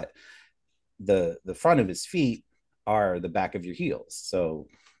in. But the front of his feet are the back of your heels. So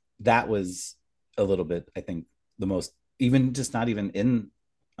that was a little bit, I think, the most, even just not even in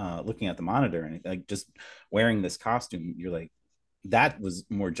looking at the monitor or anything, like just wearing this costume, you're like, that was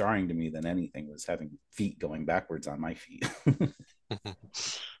more jarring to me than anything, was having feet going backwards on my feet.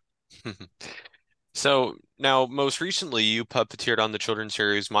 So now, most recently, you puppeteered on the children's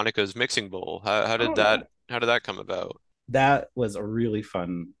series Monica's Mixing Bowl. How did Yeah. how did that come about? That was a really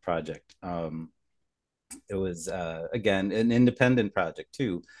fun project. It was again an independent project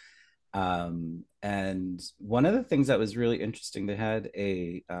too. And one of the things that was really interesting, they had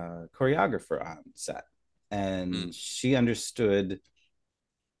a choreographer on set, and she understood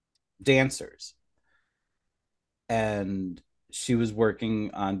dancers, and she was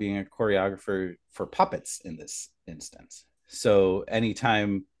working on being a choreographer for puppets in this instance. So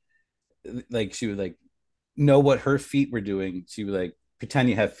anytime, like, she would like know what her feet were doing, she would like pretend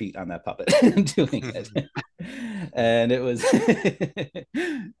you have feet on that puppet doing it. And it was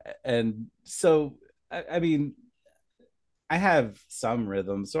and so I mean, I have some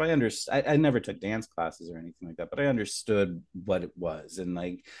rhythm, so I understand. I never took dance classes or anything like that, but I understood what it was. And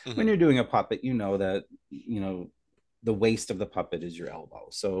like when you're doing a puppet, that the waist of the puppet is your elbow.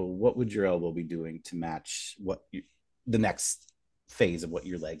 So what would your elbow be doing to match the next phase of what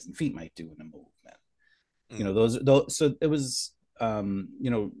your legs and feet might do in a movement? Those. So it was,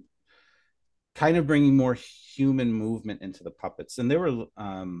 kind of bringing more human movement into the puppets. And there were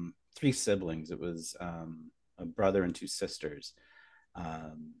three siblings. It was a brother and two sisters.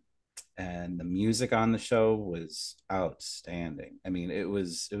 and the music on the show was outstanding. I mean, it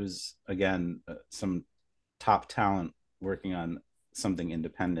was again some top talent working on something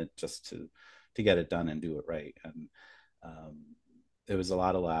independent just to get it done and do it right. And um, it was a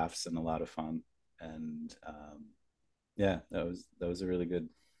lot of laughs and a lot of fun. And yeah, that was a really good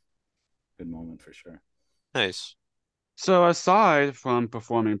moment for sure. Nice. So aside from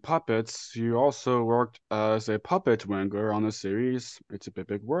performing puppets, you also worked as a puppet wrangler on the series It's a Big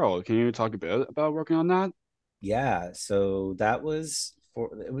Big World. Can you talk a bit about working on that? Yeah, so that was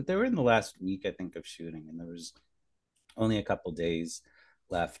they were in the last week, I think, of shooting, and there was only a couple days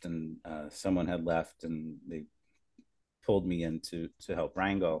left, and someone had left, and they pulled me in to help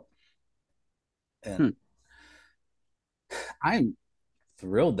wrangle. Hmm. And I'm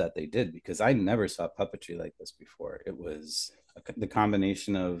thrilled that they did because I never saw puppetry like this before. It was the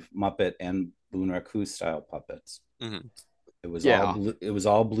combination of Muppet and Bunraku style puppets. Hmm. It was all Yeah. blue, it was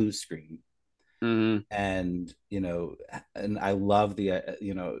all blue screen, Hmm. and and I love the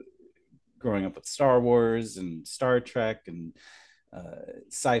growing up with Star Wars and Star Trek and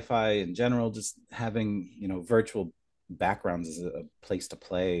sci-fi in general, just having virtual backgrounds as a place to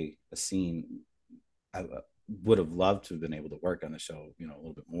play a scene. I would have loved to have been able to work on the show, a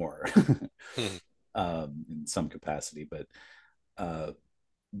little bit more in some capacity, but uh,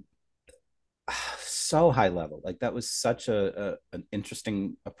 so high level. Like that was such an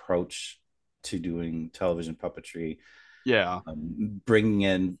interesting approach to doing television puppetry, Yeah. bringing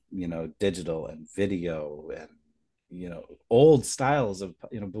in digital and video and old styles of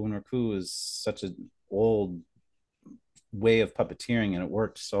Boon Raku is such an old way of puppeteering, and it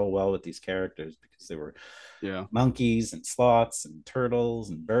worked so well with these characters because they were Yeah. monkeys and sloths and turtles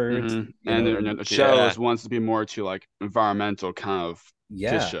and birds, And and the show Yeah. is wants to be more to like environmental kind of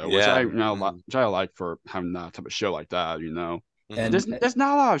kids yeah, show, which I Yeah. which I like for having that type of show like that. Hmm. and There's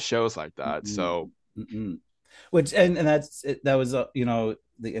not a lot of shows like that, mm-mm, so mm-mm. Which and that's it, that was the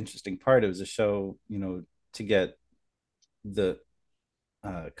interesting part. It was a show to get the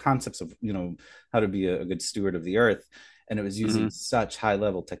concepts of how to be a good steward of the earth, and it was using hmm such high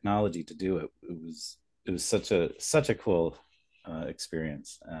level technology to do it. It was such a cool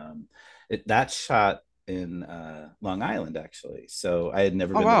experience. That shot in Long Island actually, so I had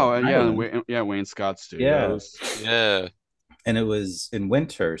never Oh been to wow, Long and yeah, and Island. Wayne Scott Yeah, Studios. Yeah. and it was in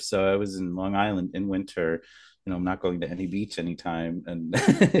winter, so I was in Long Island in winter. I'm not going to any beach anytime, and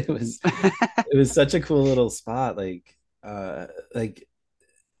it was such a cool little spot. Like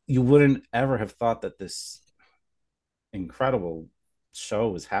you wouldn't ever have thought that this incredible show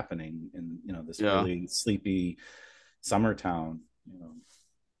was happening in this Yeah, really sleepy summer town,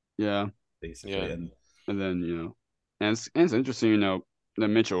 yeah, basically. Yeah. And and then and it's interesting, that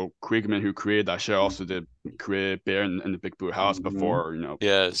Mitchell Kriegman who created that show also did create Bear in the Big Blue House mhm, before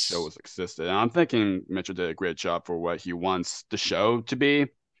the show Yes. was existed. And I'm thinking Mitchell did a great job for what he wants the show to be.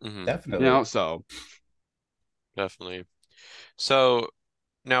 Hmm. definitely. So Definitely. So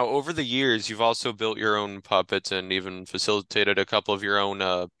now, over the years, you've also built your own puppets and even facilitated a couple of your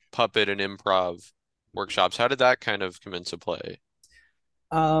own puppet and improv workshops. How did that kind of come into play?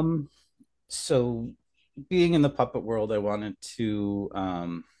 um so being in the puppet world, I wanted to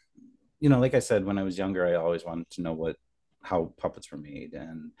like I said, when I was younger, I always wanted to know how puppets were made,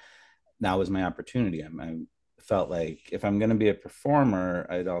 and now was my opportunity. I felt like if I'm going to be a performer,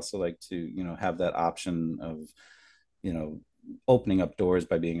 I'd also like to have that option of you know opening up doors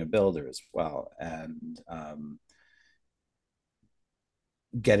by being a builder as well, and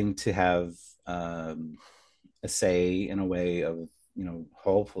getting to have a say in a way of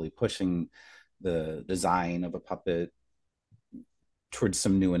hopefully pushing the design of a puppet towards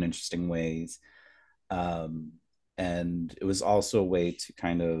some new and interesting ways. um, and it was also a way to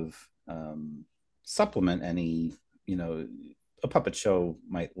kind of supplement any you know a puppet show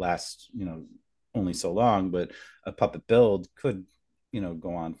might last only so long, but a puppet build could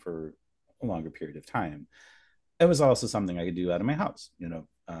go on for a longer period of time. It was also something I could do out of my house.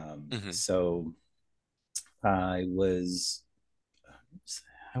 Hmm. So I was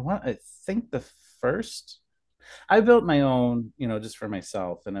I think the first I built my own, just for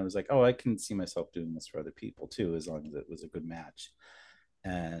myself. And I was like, oh, I can see myself doing this for other people too, as long as it was a good match.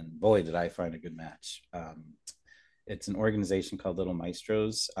 And boy, did I find a good match. It's an organization called Little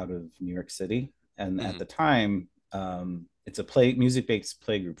Maestros out of New York City. And at Hmm. the time, it's a music-based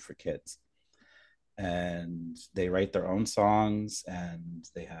play group for kids. And they write their own songs, and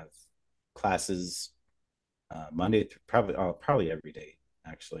they have classes Monday through probably every day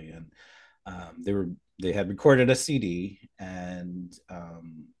actually. And they had recorded a CD, and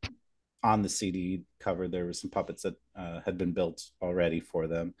on the CD cover there were some puppets that had been built already for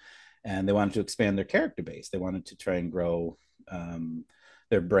them, and they wanted to expand their character base. They wanted to try and grow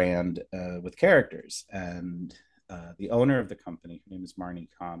their brand with characters. And the owner of the company, her name is Marnie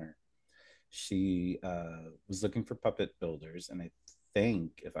Connor, she was looking for puppet builders, and I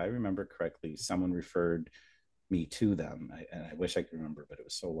think, if I remember correctly, someone referred me to them. And I wish I could remember, but it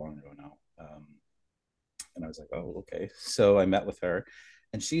was so long ago now. And I was like, oh, okay. So I met with her,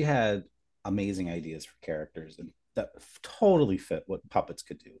 and she had amazing ideas for characters and that totally fit what puppets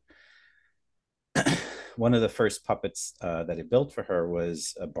could do. One of the first puppets that I built for her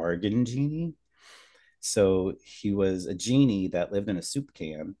was a bargain genie. So he was a genie that lived in a soup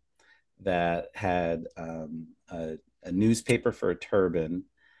can that had a newspaper for a turban,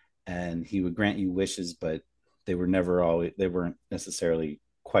 and he would grant you wishes, but they weren't necessarily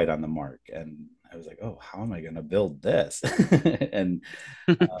quite on the mark. And I was like, oh, how am I going to build this? And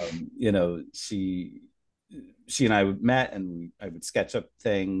she and I met, and I would sketch up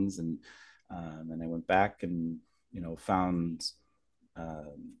things, and I went back and found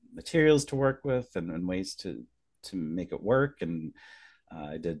materials to work with, and ways to make it work. And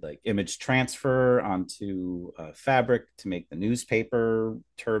I did like image transfer onto fabric to make the newspaper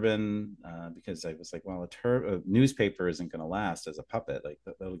turban, because I was like, well, a newspaper isn't going to last as a puppet. Like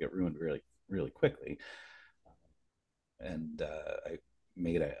that'll get ruined really, really quickly. And I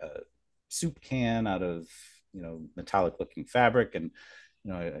made a soup can out of metallic looking fabric, and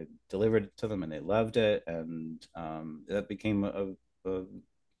I delivered it to them, and they loved it. And that became a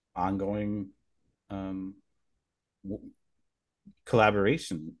ongoing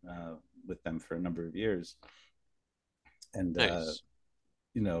collaboration with them for a number of years. And Nice.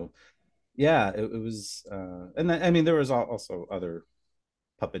 Yeah, it was and then, I mean, there was also other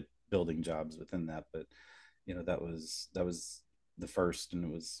puppet building jobs within that, but that was the first, and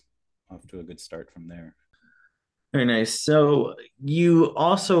it was off to a good start from there. Very nice. So you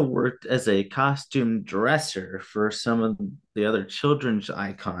also worked as a costume dresser for some of the other children's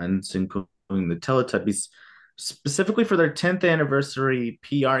icons, including the Teletubbies, specifically for their 10th anniversary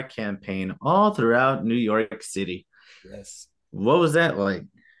PR campaign all throughout New York City. Yes, What was that like?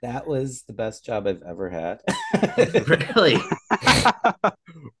 that was the best job I've ever had. Really?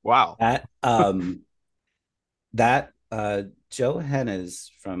 Wow. That Joe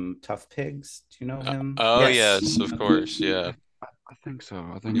Hennes from Tough Pigs. Do you know him? Oh Yes. yes, of course. Yeah. I think so.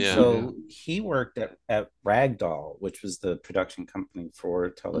 I think Yeah. so. Yeah. So he worked at Ragdoll, which was the production company for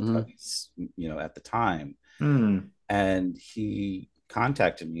Teletubbies, at the time. Hmm. And he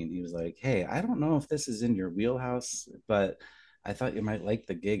contacted me, and he was like, hey, I don't know if this is in your wheelhouse, but I thought you might like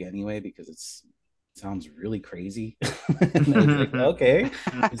the gig anyway, because it sounds really crazy. And I was like, okay.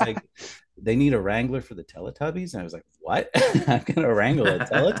 He's like, they need a wrangler for the Teletubbies. And I was like, what? I'm gonna wrangle a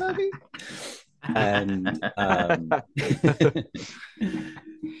Teletubby? And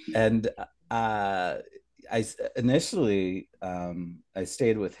and I initially I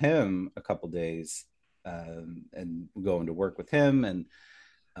stayed with him a couple days, and going to work with him. And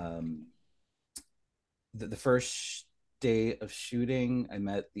the first day of shooting, I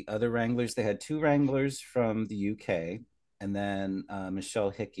met the other wranglers. They had two wranglers from the UK, and then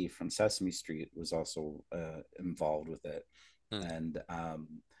Michelle Hickey from Sesame Street was also involved with it. And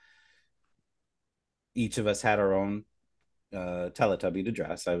each of us had our own Teletubby to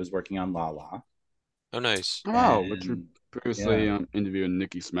dress. I was working on Lala. Oh, nice. Oh, which you And previously yeah. interviewed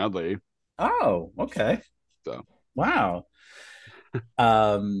Nikki Smedley. Oh, okay. So Wow.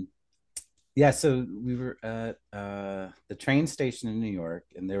 um yeah, so we were at the train station in New York,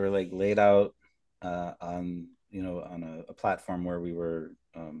 and they were like laid out on on a platform where we were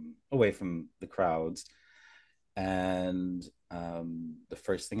away from the crowds. And the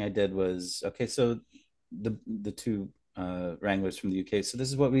first thing I did was, okay, so the two wranglers from the UK. So this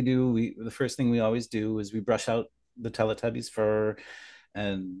is what we do. The first thing we always do is we brush out the Teletubbies fur,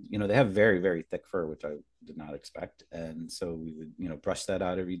 and they have very, very thick fur, which I did not expect. And so we would brush that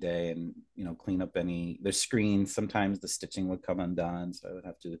out every day, and clean up any there's screens. Sometimes the stitching would come undone, so I would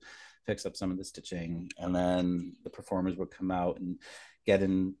have to fix up some of the stitching. And then the performers would come out and get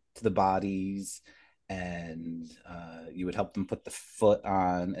into the bodies, and you would help them put the foot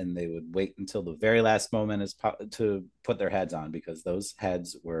on, and they would wait until the very last moment to put their heads on, because those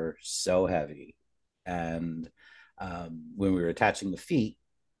heads were so heavy. And when we were attaching the feet,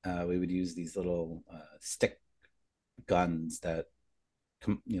 we would use these little stick guns that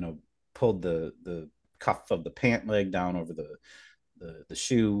pulled the cuff of the pant leg down over the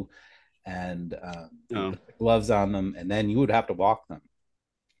shoe, and put the gloves on them, and then you would have to walk them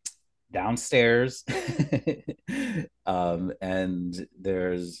downstairs. And I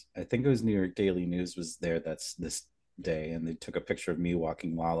think it was New York Daily News was there. That's day, and they took a picture of me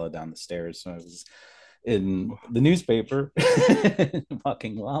walking Lala down the stairs. So I was in the newspaper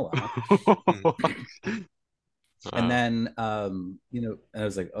walking Lala. And then I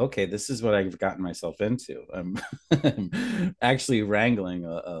was like, okay, this is what I've gotten myself into. I'm actually wrangling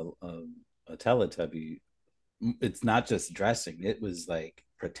a Teletubby. It's not just dressing, it was like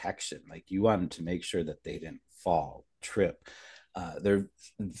protection. Like you wanted to make sure that they didn't fall, trip. Their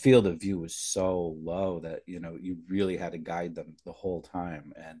field of view was so low that you really had to guide them the whole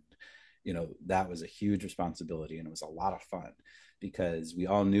time. And that was a huge responsibility, and it was a lot of fun because we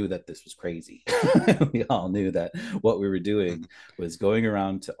all knew that this was crazy. We all knew that what we were doing was going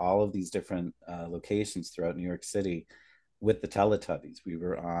around to all of these different locations throughout New York City with the Teletubbies. We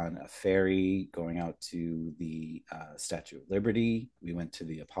were on a ferry going out to the Statue of Liberty. We went to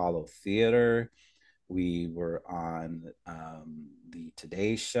the Apollo Theater. We were on the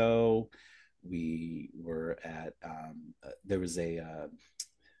Today Show. We were at, there was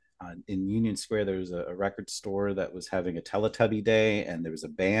in Union Square, there was a record store that was having a Teletubby Day, and there was a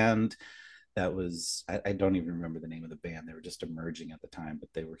band that was, I don't even remember the name of the band. They were just emerging at the time,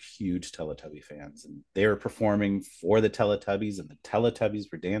 but they were huge Teletubby fans, and they were performing for the Teletubbies, and the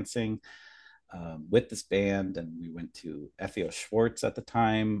Teletubbies were dancing with this band. And we went to FAO Schwartz at the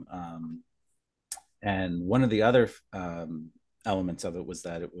time. And one of the other elements of it was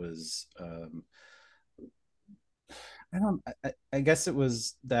that it was, I guess it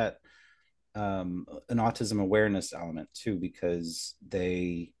was that an autism awareness element too, because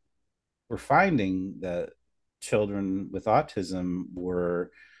they were finding that children with autism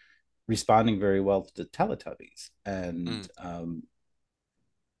were responding very well to the Teletubbies. And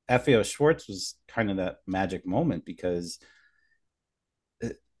FAO Schwartz was kind of that magic moment, because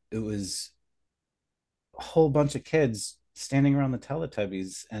it was a whole bunch of kids standing around the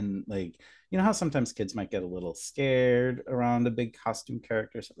Teletubbies, and like, how sometimes kids might get a little scared around a big costume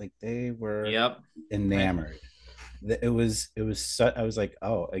character. So like they were enamored. It was I was like,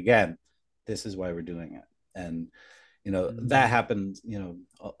 oh, again, this is why we're doing it. And that happened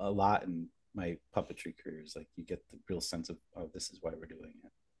a lot in my puppetry careers. Like you get the real sense of, oh, this is why we're doing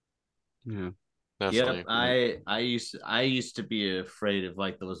it. Yeah, definitely. Yep, I used to be afraid of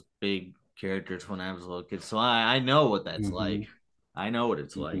like those big characters when I was a little kid, so I know what that's like. I know what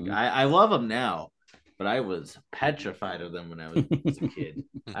it's like. I love them now, but I was petrified of them when I was a kid.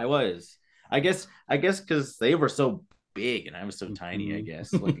 I guess because they were so big and I was so tiny. I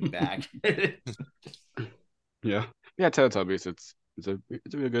guess looking back. yeah. Teletubbies. It's a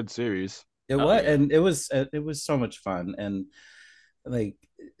really good series. It was, and it was so much fun, and like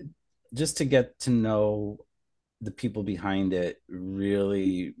just to get to know the people behind it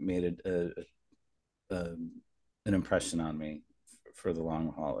really made it an impression on me for the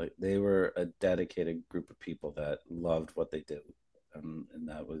long haul. Like, they were a dedicated group of people that loved what they did, and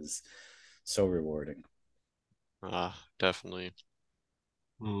that was so rewarding. Definitely.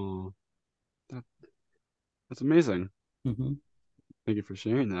 Oh, that's amazing. Thank you for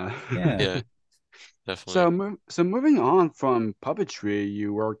sharing that. Yeah, definitely. So moving on from puppetry,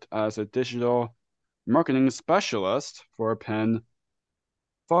 you worked as a digital marketing specialist for Penn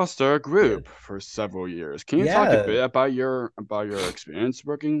Foster Group for several years. Can you talk a bit about your experience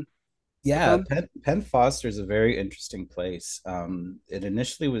working with them? Penn Foster is a very interesting place. It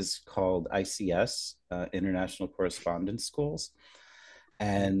initially was called ICS, International Correspondence Schools.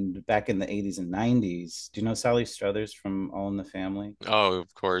 And back in the 80s and 90s, do you know Sally Struthers from All in the Family? Oh,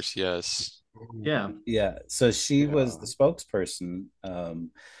 of course, yes. Yeah. So she was the spokesperson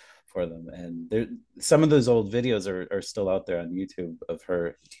for them. And some of those old videos are still out there on YouTube of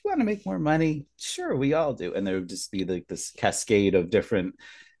her. Do you want to make more money? Sure, we all do. And there would just be like this cascade of different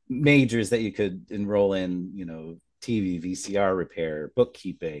majors that you could enroll in, TV, VCR repair,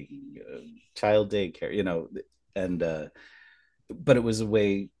 bookkeeping, child daycare, and but it was a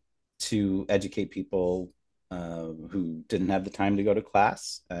way to educate people who didn't have the time to go to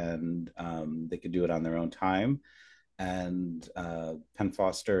class, and they could do it on their own time. And Penn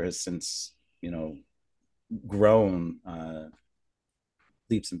Foster has since, grown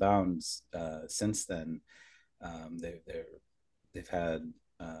leaps and bounds since then. They've had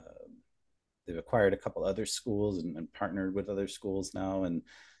they've acquired a couple other schools and partnered with other schools now, and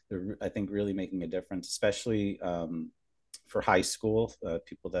they're, I think, really making a difference, especially for high school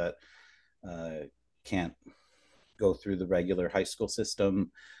people that can't go through the regular high school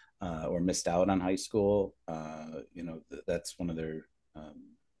system or missed out on high school. That's one of their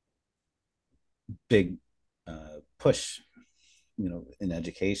big push, in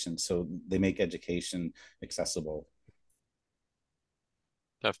education. So they make education accessible.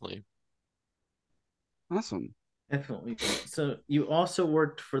 Definitely. Awesome. Definitely. So you also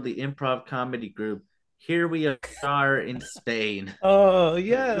worked for the improv comedy group. Here we are in Spain. Oh,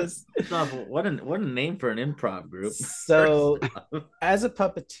 First yes. off, what a name for an improv group. First So, off. as a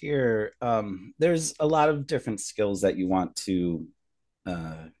puppeteer, there's a lot of different skills that you want to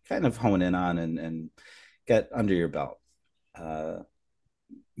kind of hone in on and get under your belt. Uh,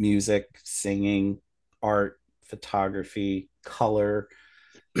 Music, singing, art, photography, color,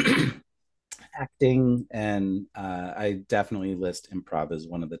 acting, and I definitely list improv as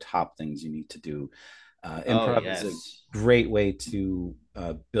one of the top things you need to do. Oh Improv is a yes. great way to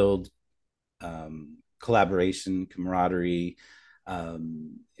build collaboration, camaraderie.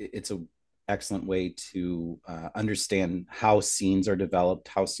 It's an excellent way to understand how scenes are developed,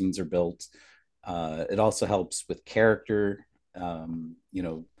 how scenes are built. It also helps with character, you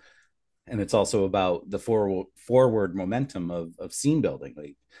know, and it's also about the forward momentum of scene building.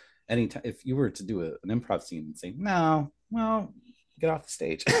 Like anytime, if you were to do an improv scene and say, no, well, get off the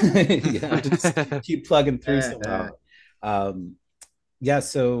stage, you have to just keep plugging through somehow. Um, yeah,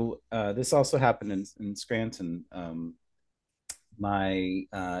 so this also happened in Scranton. My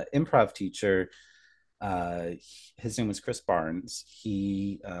improv teacher, uh, his name was Chris Barnes.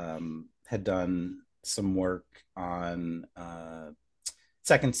 He had done some work on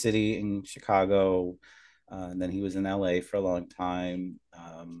Second City in Chicago, and then he was in LA for a long time.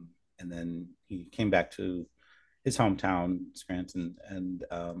 And then he came back to his hometown, Scranton, and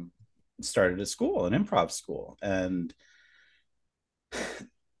started a school, an improv school. And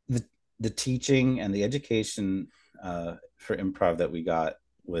the the teaching and the education for improv that we got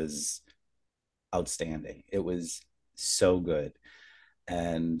was outstanding. It was so good,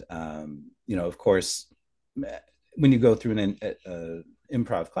 and of course, when you go through an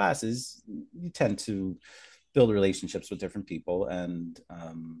improv classes, you tend to build relationships with different people, and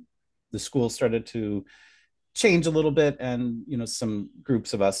the school started to change a little bit, and some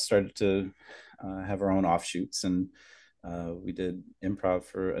groups of us started to have our own offshoots, and we did improv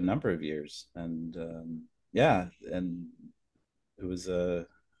for a number of years, and yeah, and it was an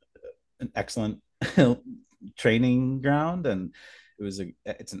excellent training ground, and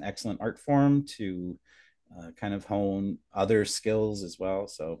it's an excellent art form to kind of hone other skills as well.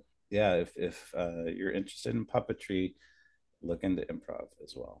 So yeah, if you're interested in puppetry, look into improv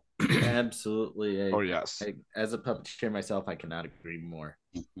as well. Absolutely. Oh yes. As a puppeteer myself, I cannot agree more.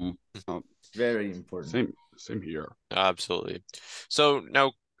 Mhm. Oh, Very important. same here. Absolutely. So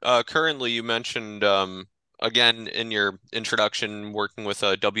now, currently, you mentioned again in your introduction working with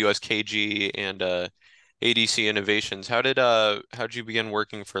WSKG and ADC Innovations. How'd you begin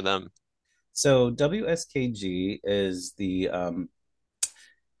working for them? So WSKG is the uh,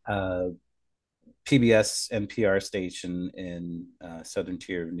 PBS NPR station in southern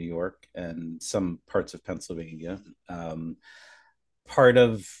tier of New York and some parts of Pennsylvania. Part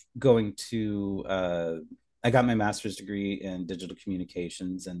of going to, I got my master's degree in digital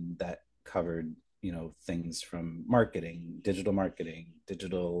communications, and that covered, things from marketing,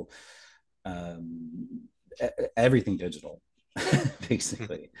 digital, um, everything digital,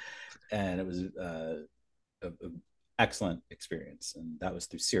 basically. And it was an excellent experience. And that was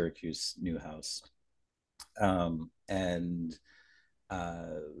through Syracuse Newhouse. And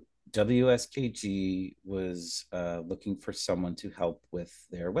WSKG was looking for someone to help with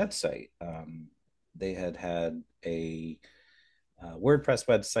their website. They had a WordPress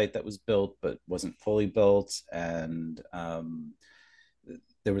website that was built but wasn't fully built, and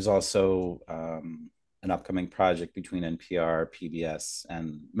there was also an upcoming project between NPR, PBS,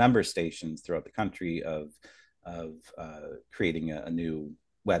 and member stations throughout the country of creating a new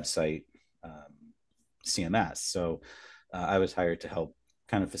website, CMS. So I was hired to help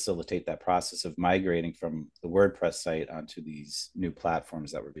kind of facilitate that process of migrating from the WordPress site onto these new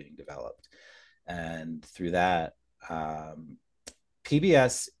platforms that were being developed. And through that,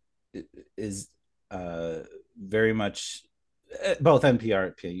 PBS is very much both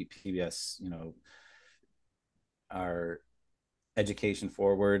NPR, PBS, are education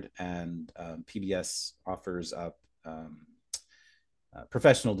forward, and PBS offers up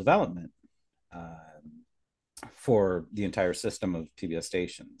professional development for the entire system of PBS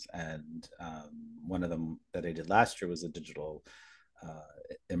stations. And one of them that I did last year was a digital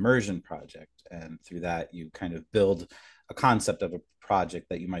immersion project. And through that, you kind of build a concept of a project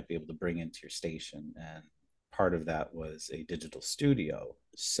that you might be able to bring into your station. And part of that was a digital studio.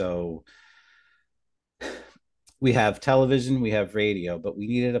 So we have television, we have radio, but we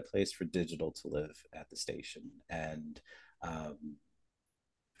needed a place for digital to live at the station. And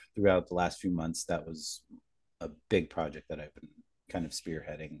throughout the last few months, that was a big project that I've been kind of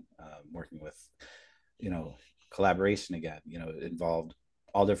spearheading, working with, collaboration again. It involved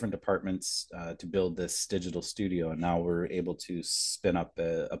all different departments to build this digital studio, and now we're able to spin up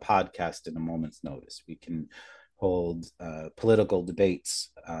a podcast in a moment's notice. We can hold political debates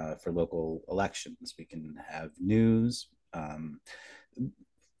for local elections. We can have news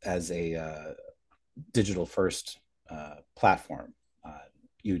as a digital first platform,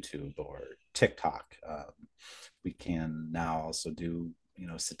 YouTube or TikTok. We can now also do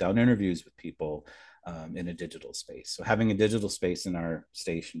sit down interviews with people in a digital space. So having a digital space in our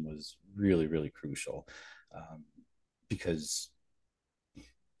station was really, really crucial, because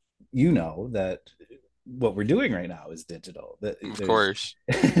that what we're doing right now is digital. Of course.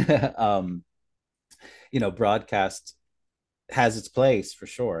 Broadcast has its place for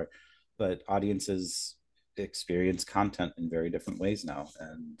sure, but audiences experience content in very different ways now.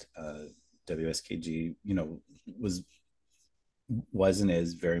 And WSKG, was and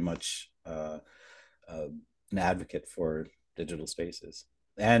is very much an advocate for digital spaces.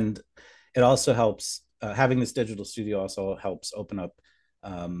 And it also helps, having this digital studio also helps open up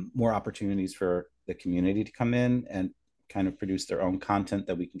more opportunities for the community to come in and kind of produce their own content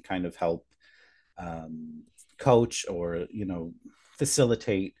that we can kind of help coach or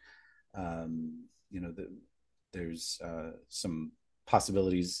facilitate. There's some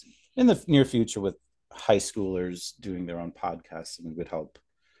possibilities in the near future with high schoolers doing their own podcasts, and we would help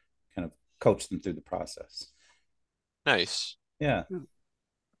kind of coach them through the process. Nice. Yeah.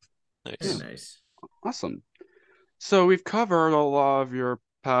 Nice. Very nice. Awesome. So we've covered a lot of your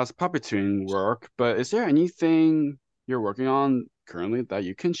past puppeteering work, but is there anything you're working on currently that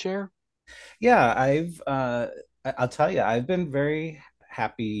you can share? Yeah, I'll tell you, I've been very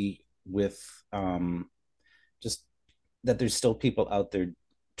happy with just that there's still people out there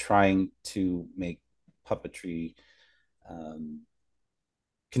trying to make puppetry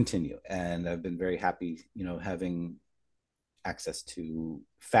continue. And I've been very happy, having access to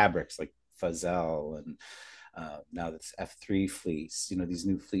fabrics like Fuzzell and now that's F3 fleece. These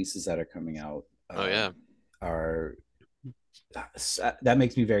new fleeces that are coming out are that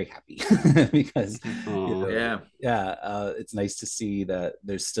makes me very happy because it's nice to see that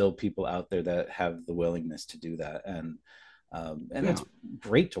there's still people out there that have the willingness to do that, and it's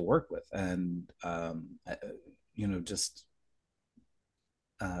great to work with. And I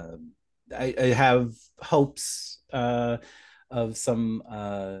have hopes of some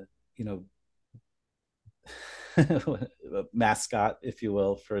mascot, if you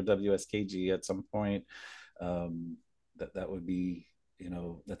will, for WSKG at some point. That would be,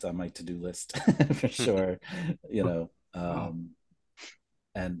 that's on my to-do list for sure.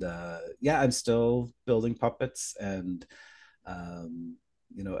 And I'm still building puppets, and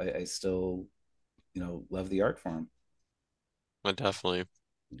I still love the art form. Well, definitely.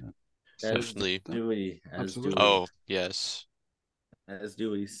 Definitely. As do we. Oh, yes. As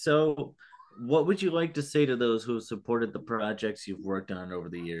do we. So what would you like to say to those who have supported the projects you've worked on over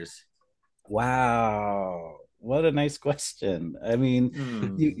the years? Wow, what a nice question. I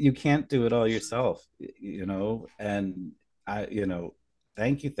mean, you can't do it all yourself, and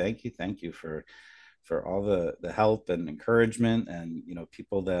thank you for all the help and encouragement, and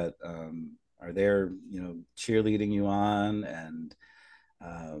people that are there, cheerleading you on, and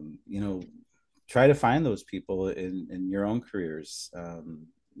try to find those people in your own careers.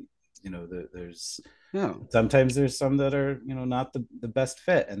 There's sometimes there's some that are not the best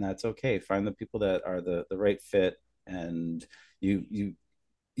fit, and that's okay. Find the people that are the right fit, and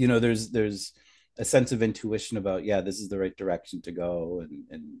there's a sense of intuition about this is the right direction to go,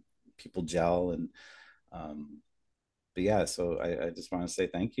 and people gel. And so I just want to say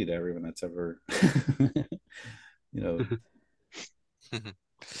thank you to everyone that's ever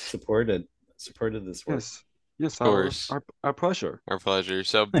supported this work. Yes, of course. Our pleasure. Our pleasure.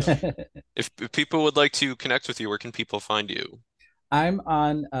 So if people would like to connect with you, where can people find you? I'm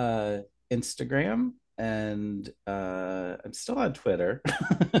on Instagram, and I'm still on Twitter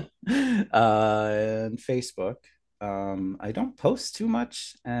and Facebook. I don't post too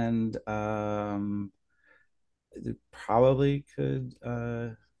much, and probably could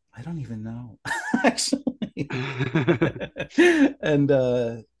I don't even know actually. And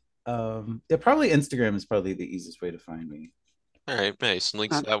probably Instagram is probably the easiest way to find me. All right, nice. And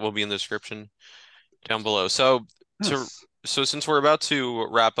links to that will be in the description down below. So since we're about to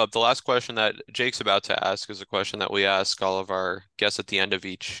wrap up, the last question that Jake's about to ask is a question that we ask all of our guests at the end of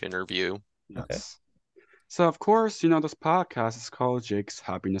each interview. Yes. Okay. So of course, this podcast is called Jake's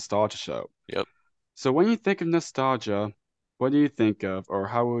Happy Nostalgia Show. Yep. So when you think of nostalgia, what do you think of, or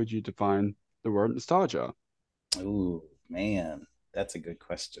how would you define the word nostalgia? Oh man, that's a good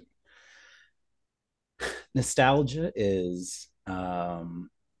question. Nostalgia is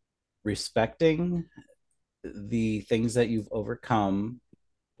respecting the things that you've overcome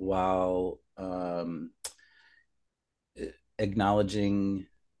while acknowledging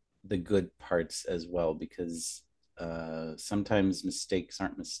the good parts as well, because sometimes mistakes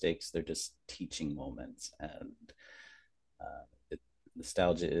aren't mistakes, they're just teaching moments. And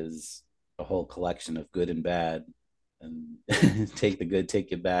nostalgia is a whole collection of good and bad, and take the good, take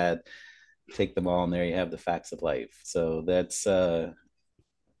your bad, take them all, and there you have the facts of life. So that's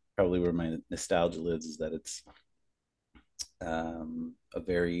probably where my nostalgia lives, is that it's a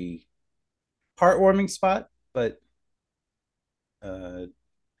very heartwarming spot, but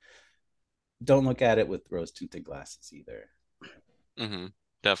don't look at it with rose tinted glasses either. Mm-hmm.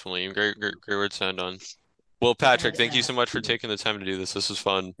 Definitely. Great word to end on. Well, Patrick, thank you so much for taking the time to do this. This was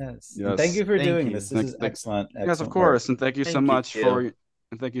fun. Yes. Yes. Thank you for Thank doing you. this. This is excellent. Yes, of excellent course. work. And thank you so Thank much you.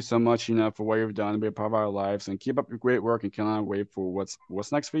 and thank you so much, for what you've done to be a part of our lives, and keep up your great work, and cannot wait for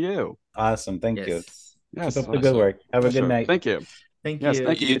what's next for you. Awesome. Thank you. Yes. Yes. Keep up the good work. Have a Sure. good night. Thank you. Thank Yes, you.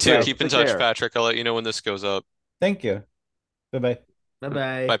 thank you. You too. Bye. Keep in Take touch, care. Patrick. I'll let you know when this goes up. Thank you. Bye-bye. Bye-bye.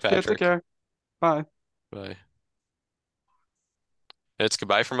 Bye, Yeah, take Patrick. care. Bye. Bye. It's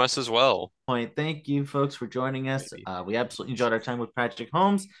goodbye from us as well. Thank you, folks, for joining us. Maybe. We absolutely enjoyed our time with Patrick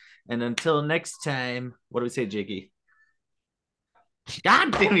Holmes. And until next time, what do we say, Jakey?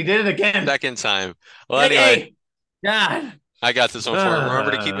 God damn, he did it again. Second time. Well, Jakey! anyway, God. I got this one for you.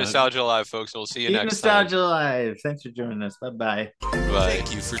 Remember to keep nostalgia alive, folks. We'll see you Keep next time. nostalgia alive. Thanks for joining us. Bye-bye. Bye.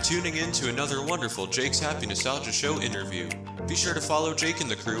 Thank you for tuning in to another wonderful Jake's Happy Nostalgia Show interview. Be sure to follow Jake and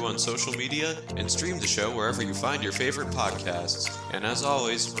the crew on social media and stream the show wherever you find your favorite podcasts. And as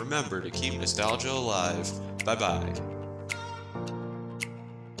always, remember to keep nostalgia alive. Bye-bye.